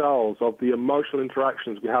ourselves of the emotional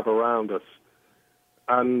interactions we have around us.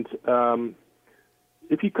 And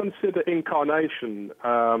if you consider incarnation,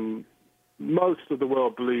 most of the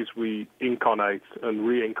world believes we incarnate and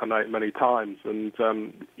reincarnate many times. And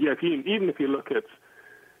even if you look at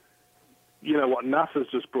what NASA's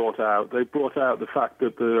just brought out, they brought out the fact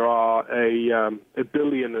that there are a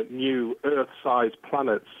billion new Earth-sized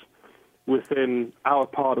planets within our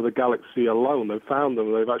part of the galaxy alone. They've found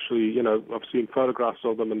them. They've actually, I've seen photographs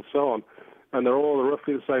of them and so on. And they're all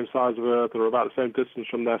roughly the same size of Earth, or about the same distance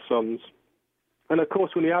from their suns. And of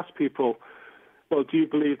course, when you ask people, well, do you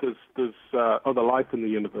believe there's other life in the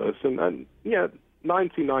universe? And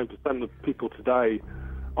 99% of people today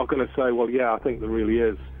are going to say, well, yeah, I think there really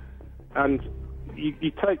is. And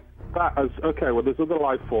you take that as, okay, well, there's other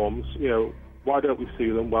life forms, why don't we see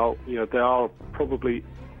them? Well, they are probably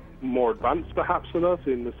more advanced, perhaps, than us,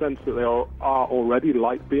 in the sense that they are already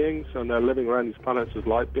light beings, and they're living around these planets as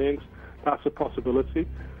light beings. That's a possibility.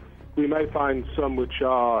 we may find some which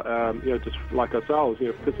are, just like ourselves,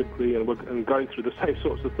 physically, and going through the same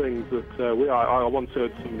sorts of things that we are. I once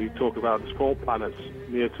heard somebody talk about there's 4 planets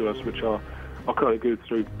near to us which are currently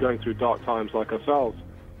going through dark times like ourselves.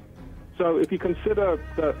 So if you consider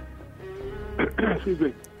that, excuse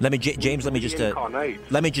me. James, let me just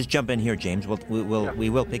jump in here, James. We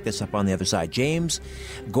will pick this up on the other side. James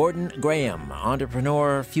Gordon Graham,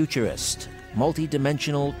 entrepreneur, futurist,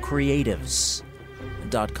 Multidimesional Creatives.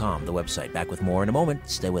 .com, the website. Back with more in a moment.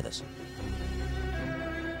 Stay with us.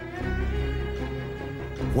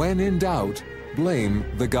 When in doubt, blame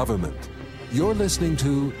the government. You're listening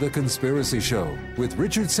to The Conspiracy Show with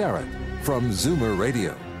Richard Syrett from Zoomer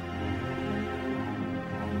Radio.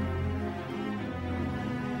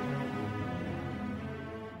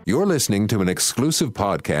 You're listening to an exclusive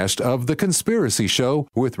podcast of The Conspiracy Show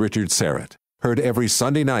with Richard Syrett. Heard every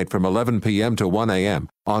Sunday night from 11 p.m. to 1 a.m.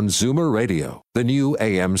 on Zoomer Radio, the new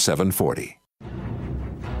AM 740.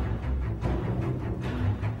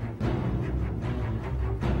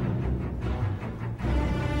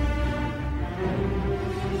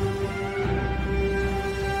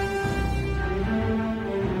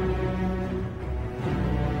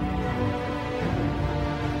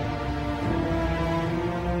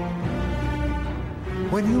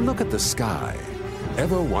 When you look at the sky,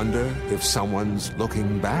 ever wonder if someone's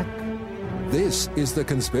looking back? This is The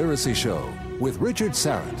Conspiracy Show with Richard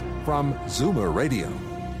Syrett from Zoomer Radio.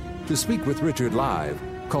 To speak with Richard live,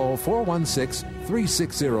 call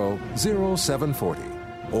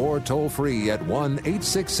 416-360-0740 or toll free at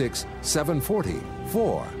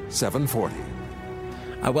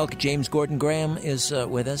 1-866-740-4740. Welcome. James Gordon Graham is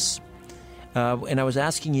with us. And I was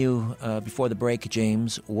asking you before the break,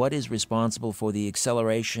 James, what is responsible for the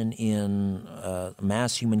acceleration in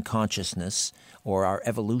mass human consciousness or our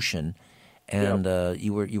evolution? And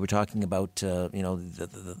you were talking about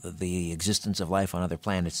the existence of life on other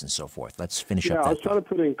planets and so forth. Let's finish up that. I was trying to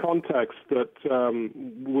put in context that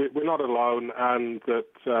we're not alone, and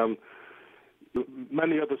that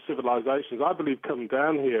many other civilizations, I believe, come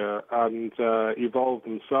down here and evolve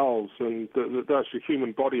themselves, and the actual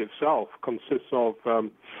human body itself consists of a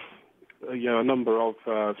number of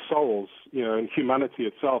souls, and humanity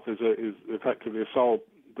itself is effectively a soul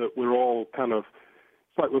that we're all kind of,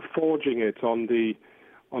 it's like we're forging it on the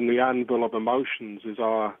anvil of emotions is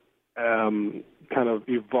our kind of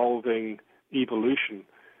evolving evolution,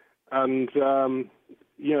 and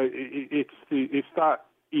it's that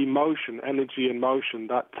emotion, energy in motion,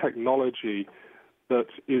 that technology that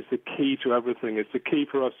is the key to everything. It's the key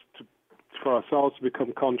for us for ourselves to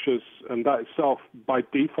become conscious, and that itself, by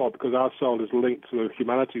default, because our soul is linked to the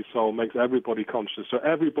humanity soul, makes everybody conscious. So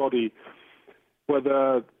everybody,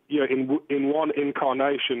 whether in one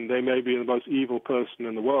incarnation they may be the most evil person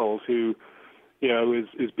in the world who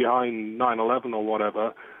is behind 9/11 or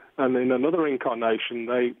whatever, and in another incarnation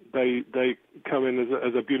they come in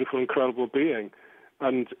as a beautiful, incredible being.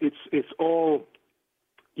 And it's all,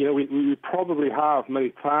 we probably have many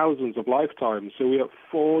thousands of lifetimes, so we are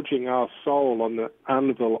forging our soul on the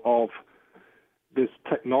anvil of this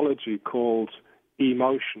technology called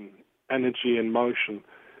emotion, energy in motion.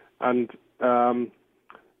 And I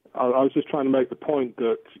was just trying to make the point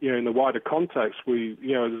that, in the wider context,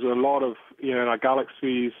 there's a lot of, in our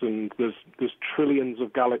galaxies, and there's trillions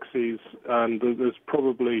of galaxies, and there's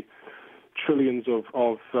probably trillions of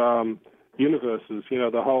universes.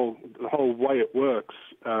 The whole way it works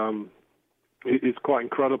is quite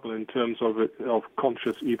incredible in terms of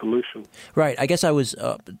conscious evolution. Right. I guess I was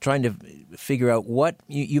trying to figure out what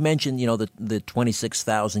you mentioned. The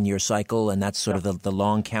 26,000-year cycle, and that's sort of the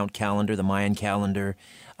long count calendar, the Mayan calendar.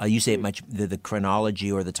 You say the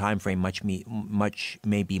chronology or the time frame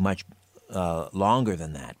may be much longer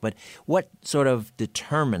than that. But what sort of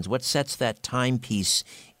determines, what sets that timepiece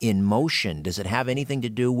in motion? Does it have anything to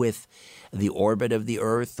do with the orbit of the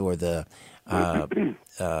Earth or the,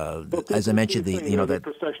 as I mentioned, the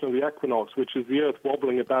precession of the equinox, which is the Earth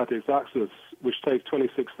wobbling about its axis, which takes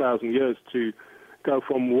 26,000 years to go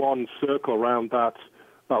from one circle around that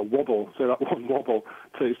wobble. So that one wobble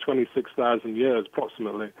takes 26,000 years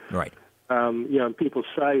approximately. Right. And people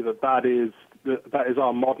say that is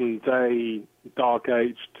our modern day dark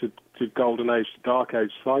age to golden age to dark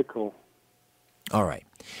age cycle. All right.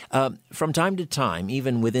 From time to time,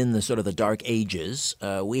 even within the sort of the dark ages,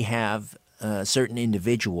 we have certain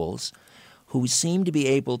individuals who seem to be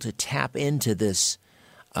able to tap into this,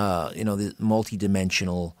 the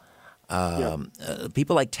multidimensional,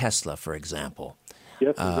 people like Tesla, for example.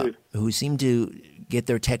 Yes, who seem to get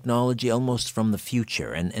their technology almost from the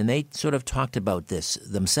future. And they sort of talked about this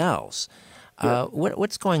themselves.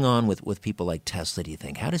 What's going on with people like Tesla, do you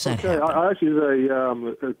think? How does that happen? I actually did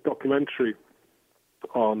a documentary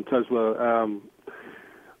on Tesla.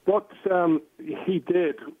 What he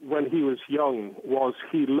did when he was young was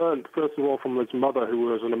he learned, first of all, from his mother, who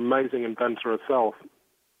was an amazing inventor herself,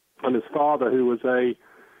 and his father, who was a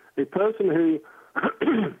person who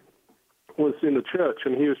was in the church,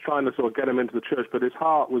 and he was trying to sort of get him into the church, but his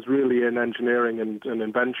heart was really in engineering and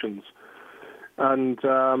inventions. And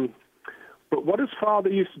but what his father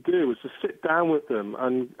used to do was to sit down with him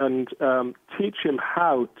and teach him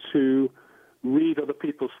how to read other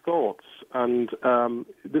people's thoughts, and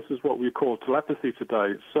this is what we call telepathy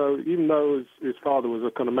today. So even though his father was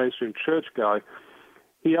a kind of mainstream church guy,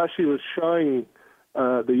 he actually was showing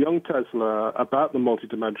the young Tesla about the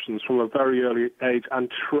multidimensions from a very early age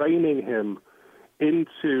and training him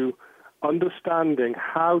into understanding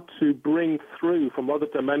how to bring through from other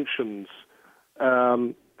dimensions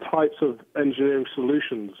types of engineering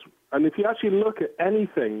solutions. And if you actually look at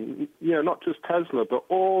anything, not just Tesla, but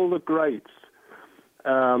all the greats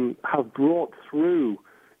have brought through,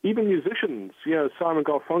 even musicians, Simon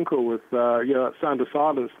Garfunkel with, that Sound of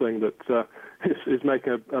Silence thing that is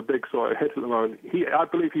making a big sort of hit at the moment. I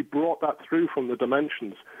believe he brought that through from the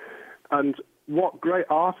dimensions. And what great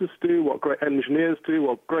artists do, what great engineers do,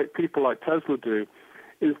 what great people like Tesla do,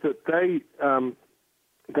 is that they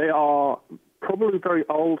are probably very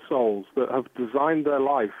old souls that have designed their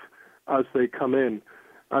life as they come in.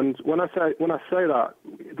 And when I say that,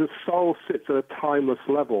 the soul sits at a timeless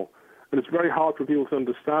level, and it's very hard for people to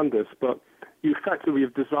understand this, but you effectively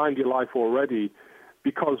have designed your life already,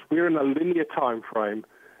 because we're in a linear time frame,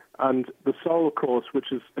 and the soul, of course,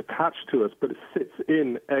 which is attached to us, but it sits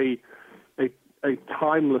in a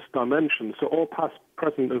timeless dimension. So all past,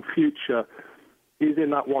 present, and future is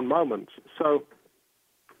in that one moment. So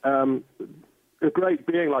a great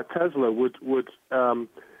being like Tesla would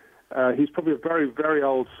he's probably a very, very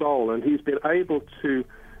old soul, and he's been able to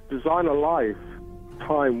design a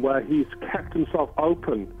lifetime where he's kept himself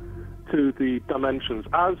open to the dimensions.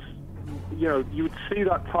 As you would see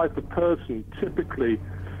that type of person typically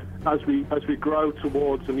as we grow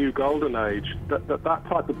towards a new golden age, that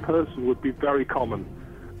type of person would be very common.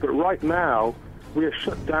 But right now, we are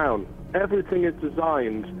shut down. Everything is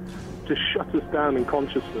designed to shut us down in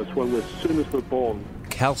consciousness as soon as we're born.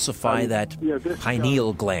 Calcify that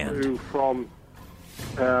pineal gland. From,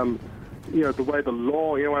 the way the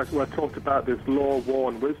law, when I talked about this law, war,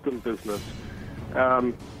 and wisdom business,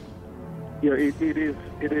 it is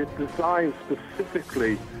designed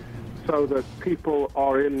specifically so that people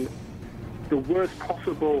are in the worst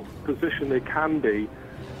possible position they can be,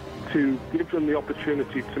 to give them the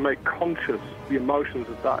opportunity to make conscious the emotions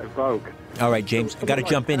that evoke. All right, James, I've got to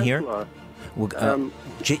jump in here.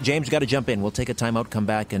 James, got to jump in. We'll take a time out, come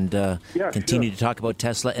back, and continue to talk about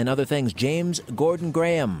Tesla and other things. James Gordon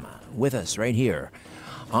Graham with us right here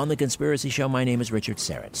on The Conspiracy Show. My name is Richard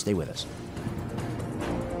Serrett. Stay with us.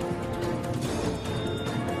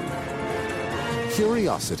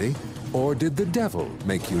 Curiosity, or did the devil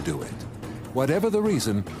make you do it? Whatever the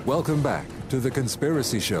reason, welcome back to The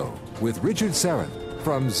Conspiracy Show with Richard Serrett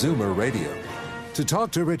from Zoomer Radio. To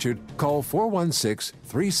talk to Richard, call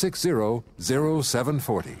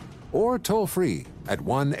 416-360-0740 or toll free at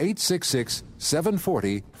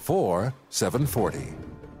 1-866-740-4740.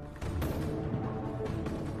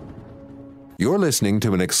 You're listening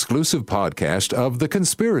to an exclusive podcast of The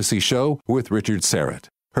Conspiracy Show with Richard Serrett.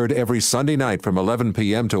 Heard every Sunday night from 11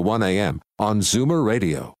 p.m. to 1 a.m. on Zoomer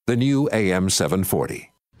Radio, the new AM 740.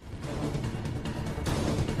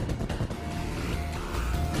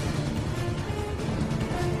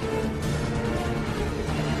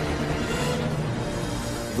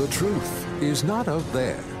 The truth is not out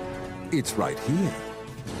there. It's right here.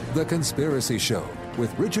 The Conspiracy Show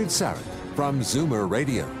with Richard Serrett from Zoomer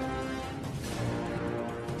Radio.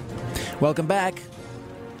 Welcome back.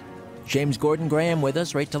 James Gordon Graham with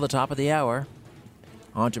us right till the top of the hour.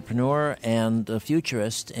 Entrepreneur and a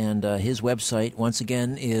futurist, and his website, once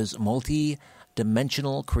again, is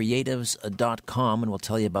multidimensionalcreatives.com, and we'll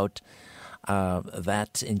tell you about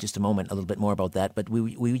that in just a moment, a little bit more about that. But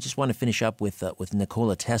we just want to finish up with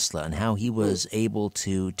Nikola Tesla and how he was able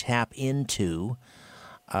to tap into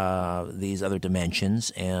these other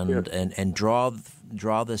dimensions and draw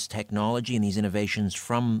this technology and these innovations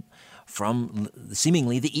from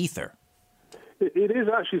seemingly the ether. It is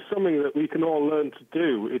actually something that we can all learn to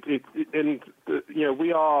do.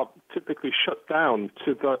 We are typically shut down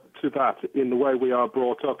to that in the way we are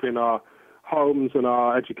brought up in our homes and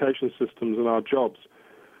our education systems and our jobs.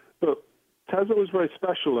 But Tesla was very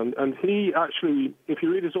special, and he actually, if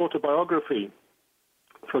you read his autobiography,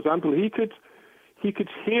 for example, he could he could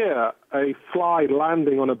hear a fly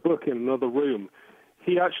landing on a book in another room.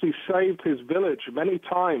 He actually saved his village many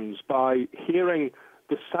times by hearing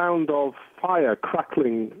the sound of fire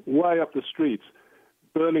crackling way up the street,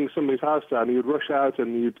 burning somebody's house down. He would rush out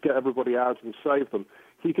and he'd get everybody out and save them.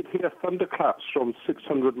 He could hear thunderclaps from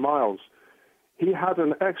 600 miles. He had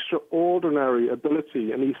an extraordinary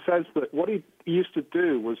ability, and he says that what he used to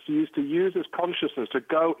do was he used to use his consciousness to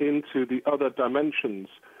go into the other dimensions,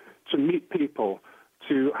 to meet people,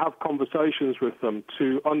 to have conversations with them,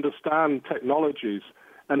 to understand technologies,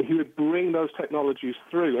 and he would bring those technologies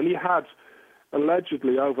through. And he had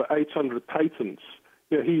allegedly over 800 patents.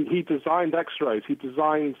 You know, he designed X-rays, he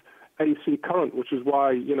designed AC current, which is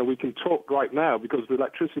why, you know, we can talk right now because the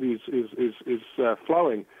electricity is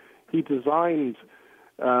flowing. He designed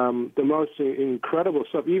the most incredible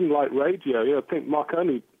stuff, even like radio. You know, I think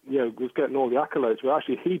Marconi, you know, was getting all the accolades, but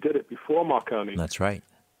actually he did it before Marconi. That's right.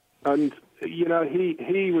 And, you know,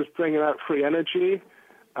 he was bringing out free energy,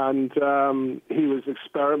 and he was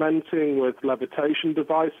experimenting with levitation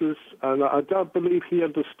devices, and I don't believe he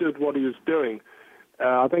understood what he was doing.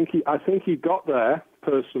 I think he got there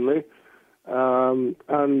personally, and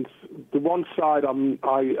the one side I'm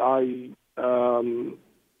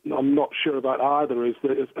not sure about either is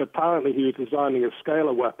that apparently he was designing a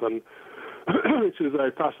scalar weapon, which is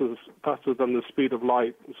very faster than the speed of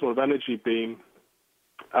light, sort of energy beam,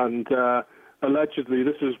 and allegedly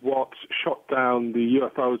this is what shot down the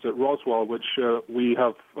UFOs at Roswell, which we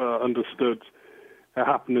have understood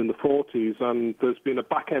happened in the 40s, and there's been a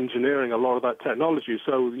back engineering a lot of that technology.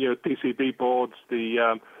 So, you know, PCB boards,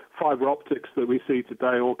 the fiber optics that we see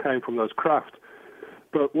today all came from those craft.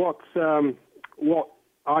 But what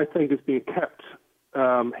I think is being kept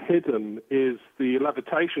hidden is the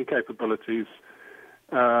levitation capabilities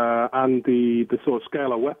and the sort of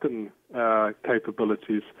scalar weapon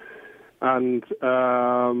capabilities. And,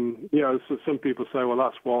 you know, so some people say, well,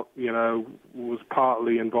 that's what, you know, was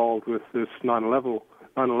partly involved with this 9/11,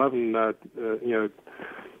 you know,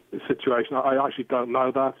 situation. I actually don't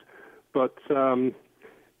know that. But, you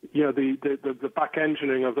know, the back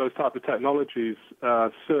engineering of those type of technologies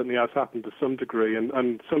certainly has happened to some degree.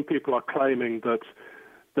 And some people are claiming that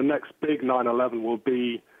the next big 9/11 will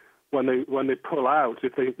be when they pull out,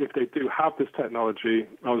 if they do have this technology.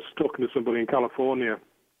 I was talking to somebody in California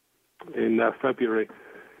in February,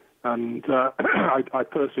 and I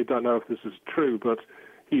personally don't know if this is true, but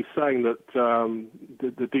he's saying that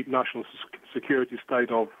the deep national security state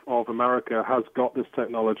of America has got this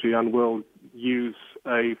technology and will use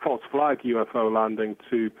a false flag UFO landing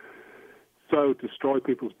to so destroy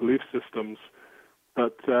people's belief systems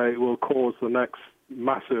that it will cause the next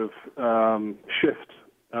massive shift,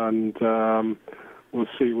 and we'll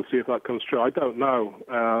see if that comes true. I don't know.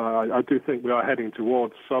 I do think we are heading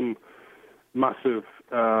towards some massive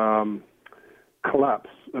collapse,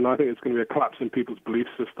 and I think it's going to be a collapse in people's belief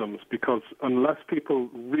systems, because unless people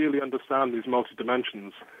really understand these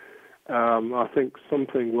multi-dimensions, I think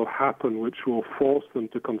something will happen which will force them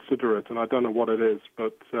to consider it, and I don't know what it is,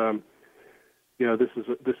 but you know, this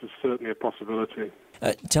is certainly a possibility.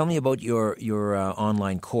 Tell me about your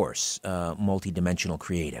online course, Multidimesional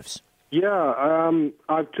Creatives. Yeah,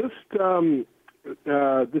 I've just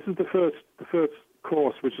this is the first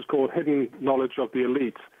course, which is called Hidden Knowledge of the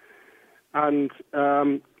Elite. And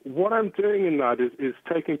what I'm doing in that is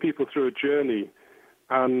taking people through a journey.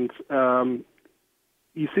 And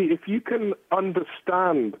you see, if you can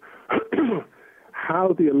understand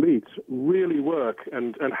how the elite really work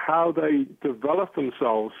and how they develop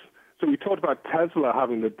themselves. So we talked about Tesla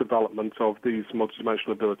having the development of these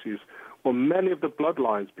multidimensional abilities. Well, many of the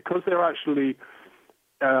bloodlines, because they're actually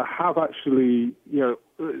you know,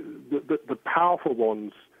 the powerful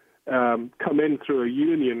ones come in through a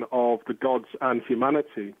union of the gods and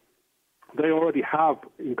humanity. They already have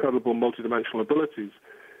incredible multidimensional abilities,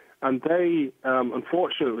 and they,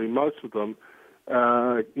 unfortunately, most of them,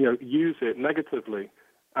 you know, use it negatively.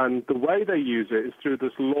 And the way they use it is through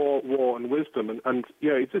this law, war, and wisdom. And you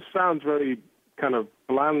know, it just sounds very kind of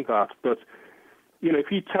bland, that, but you know,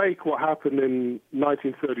 if you take what happened in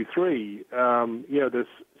 1933, you know, this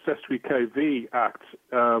Sestri-KV Act,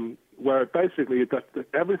 where basically that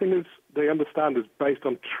everything is, they understand, is based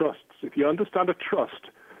on trusts. If you understand a trust,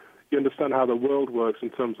 you understand how the world works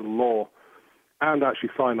in terms of law and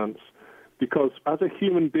actually finance. Because as a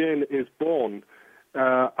human being is born,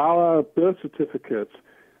 our birth certificate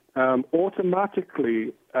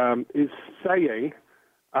automatically is saying,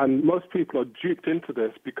 and most people are duped into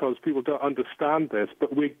this because people don't understand this,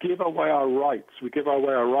 but we give away our rights. We give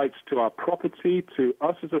away our rights to our property, to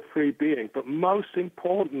us as a free being, but most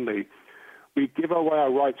importantly, we give away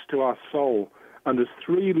our rights to our soul. And there's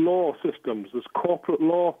three law systems. There's corporate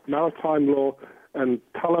law, maritime law, and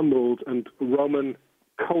Talmud and Roman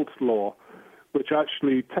cult law, which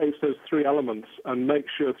actually takes those three elements and makes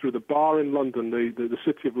sure through the bar in London, the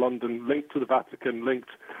City of London, linked to the Vatican, linked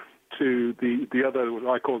to the other, what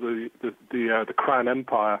I call the Crown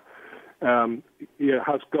Empire,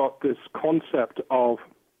 has got this concept of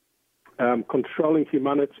controlling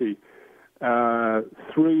humanity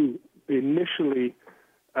through initially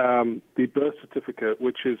the birth certificate,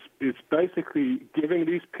 which is basically giving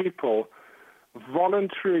these people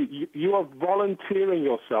voluntary. You are volunteering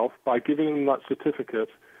yourself by giving them that certificate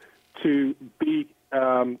to be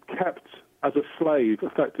kept as a slave,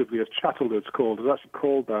 effectively, as chattel it's called. It's actually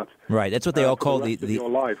called that. Right, that's what they all call the your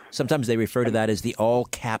life. Sometimes they refer to that as the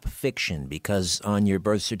all-cap fiction, because on your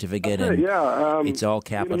birth certificate it's all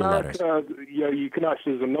capital in America, letters. You can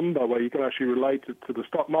actually, there's a number where you can actually relate it to the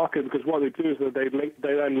stock market, because what they do is that they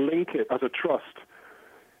then link it as a trust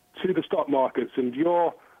to the stock markets, and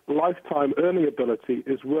your lifetime earning ability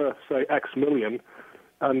is worth, say, X million.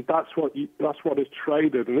 And that's what is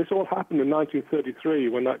traded. And this all happened in 1933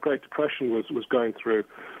 when that Great Depression was going through.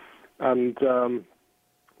 And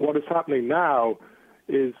what is happening now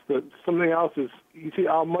is that something else is, you see,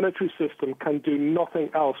 our monetary system can do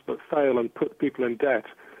nothing else but fail and put people in debt.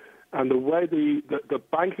 And the way the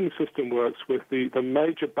banking system works with the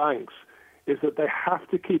major banks is that they have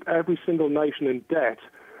to keep every single nation in debt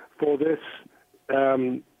for this,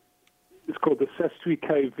 it's called the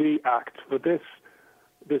Sestui Act, for this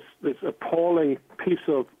appalling piece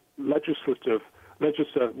of legislature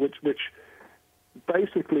which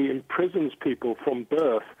basically imprisons people from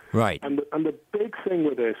birth. Right. And the big thing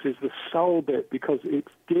with this is the soul bit, because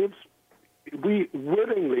we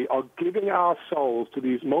willingly are giving our souls to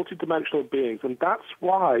these multidimensional beings, and that's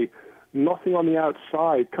why nothing on the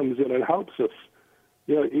outside comes in and helps us.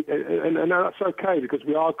 And that's okay, because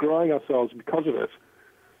we are growing ourselves because of it.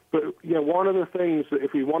 But one of the things that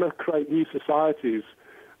if we want to create new societies,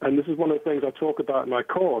 and this is one of the things I talk about in my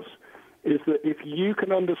course, is that if you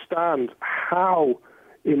can understand how,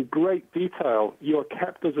 in great detail, you're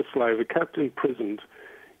kept as a slave, or kept imprisoned,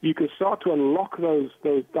 you can start to unlock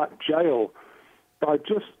that jail by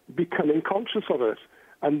just becoming conscious of it.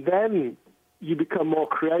 And then you become more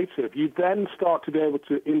creative. You then start to be able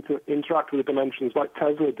to interact with the dimensions like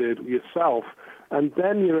Tesla did with yourself. And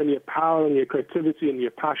then you're in your power and your creativity and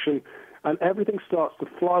your passion, and everything starts to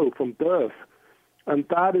flow from birth. And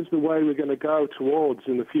that is the way we're going to go towards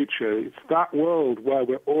in the future. It's that world where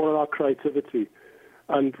we're all in our creativity.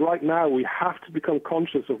 And right now we have to become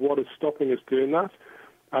conscious of what is stopping us doing that.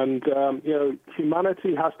 And,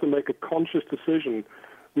 humanity has to make a conscious decision.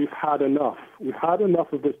 We've had enough. We've had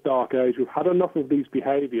enough of this dark age. We've had enough of these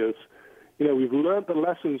behaviors. We've learned the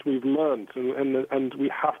lessons we've learned, and we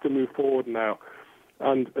have to move forward now.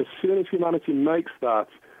 And as soon as humanity makes that,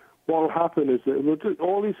 what will happen is that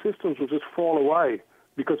all these systems will just fall away,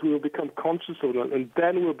 because we will become conscious of them, and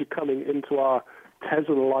then we're becoming into our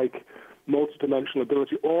Tesla-like multidimensional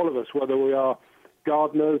ability, all of us, whether we are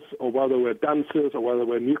gardeners or whether we're dancers or whether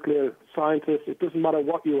we're nuclear scientists. It doesn't matter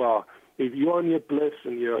what you are. If you're in your bliss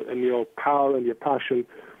and your power and your passion,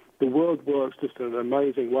 the world works just in an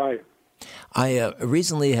amazing way. I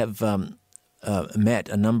recently have met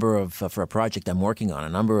a number of, for a project I'm working on, a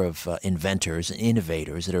number of inventors and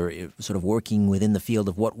innovators that are sort of working within the field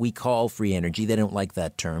of what we call free energy. They don't like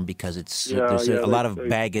that term because there's a lot of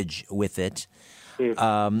baggage with it.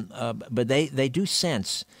 Yeah. But they do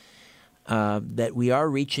sense that we are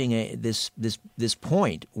reaching this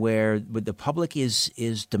point where the public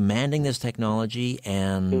is demanding this technology,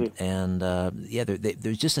 and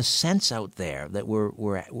there's just a sense out there that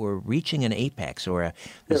we're reaching an apex or I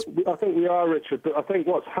think we are, Richard. But I think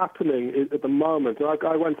what's happening is, at the moment,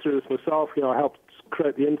 I went through this myself. I helped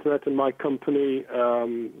create the internet in my company.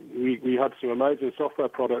 We had some amazing software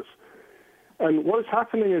products. And what is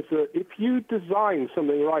happening is that if you design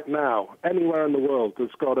something right now, anywhere in the world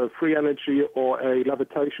that's got a free energy or a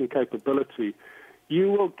levitation capability,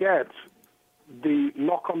 you will get the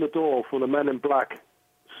knock on the door from the men in black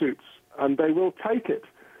suits, and they will take it.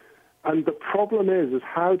 And the problem is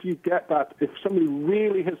how do you get that? If somebody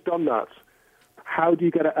really has done that, how do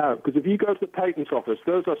you get it out? Because if you go to the patents office,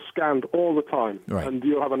 those are scanned all the time. Right. And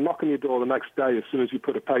you'll have a knock on your door the next day as soon as you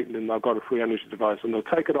put a patent in, they've got a free energy device, and they'll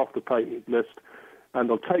take it off the patent list, and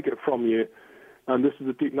they'll take it from you. And this is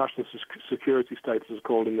the deep national security status, is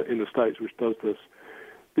called in the States, which does this.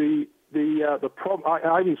 The problem,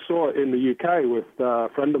 I even saw it in the UK with a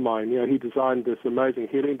friend of mine. He designed this amazing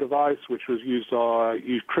healing device, which was used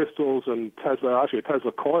crystals and a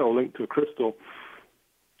Tesla coil linked to a crystal.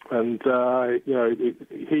 And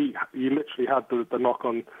he literally had the knock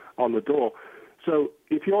on the door. So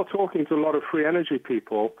if you're talking to a lot of free energy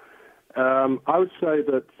people, I would say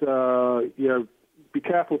that be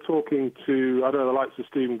careful talking to, I don't know, the likes of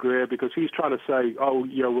Stephen Greer, because he's trying to say,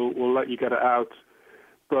 we'll let you get it out,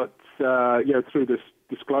 but through this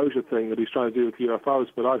disclosure thing that he's trying to do with UFOs.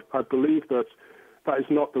 But I believe that is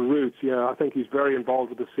not the route. I think he's very involved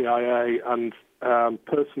with the CIA, and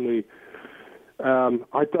personally,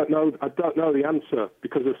 I don't know the answer,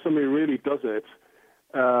 because if somebody really does it,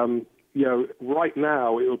 right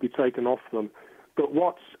now it will be taken off them. But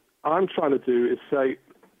what I'm trying to do is say,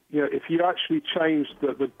 if you actually change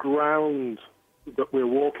the ground that we're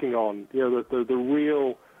walking on, the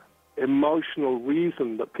real emotional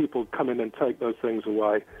reason that people come in and take those things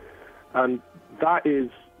away, and that is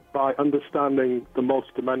by understanding the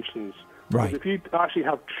multi-dimensions. Right. Because if you actually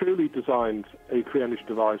have truly designed a free energy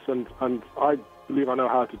device, and I believe I know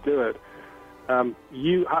how to do it,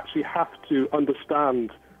 you actually have to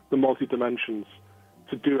understand the multi-dimensions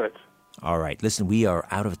to do it. All right. Listen, we are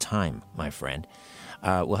out of time, my friend.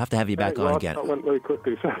 We'll have to have you back on again. That went very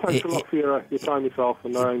quickly. So thanks a lot for your time yourself,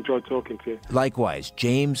 and I enjoyed talking to you. Likewise,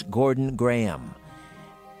 James Gordon Graham.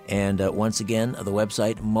 And once again, the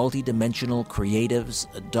website,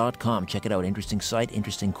 multidimensionalcreatives.com. Check it out. Interesting site,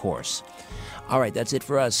 interesting course. All right, that's it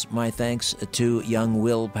for us. My thanks to Young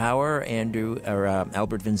Willpower,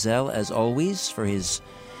 Albert Vinzel, as always, for his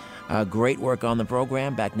great work on the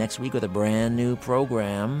program. Back next week with a brand new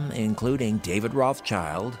program, including David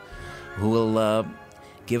Rothschild, who will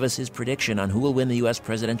give us his prediction on who will win the U.S.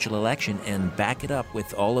 presidential election and back it up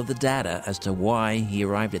with all of the data as to why he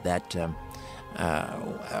arrived at that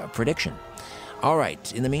prediction. All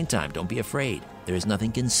right, in the meantime, don't be afraid. There is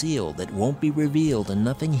nothing concealed that won't be revealed, and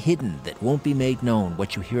nothing hidden that won't be made known.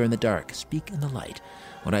 What you hear in the dark, speak in the light.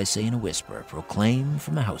 What I say in a whisper, proclaim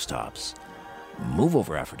from the housetops. Move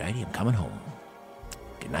over, Aphrodite, I'm coming home.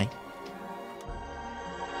 Good night.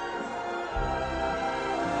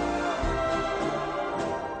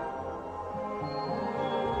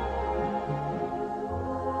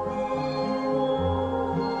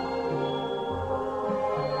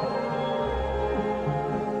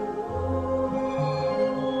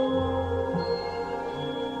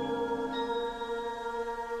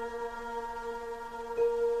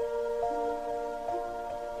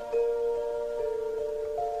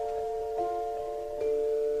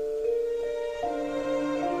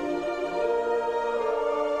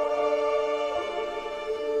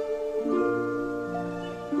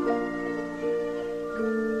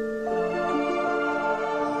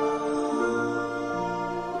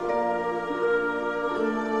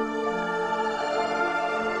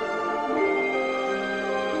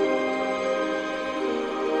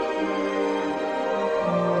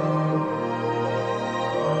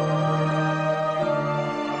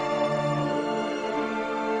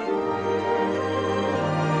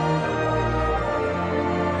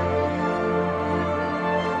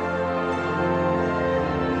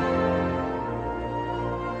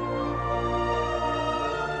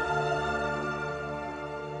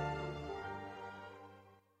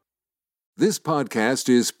 This podcast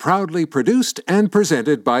is proudly produced and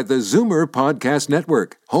presented by the Zoomer Podcast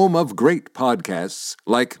Network, home of great podcasts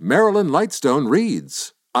like Marilyn Lightstone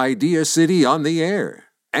Reads, Idea City on the Air,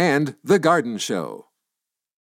 and The Garden Show.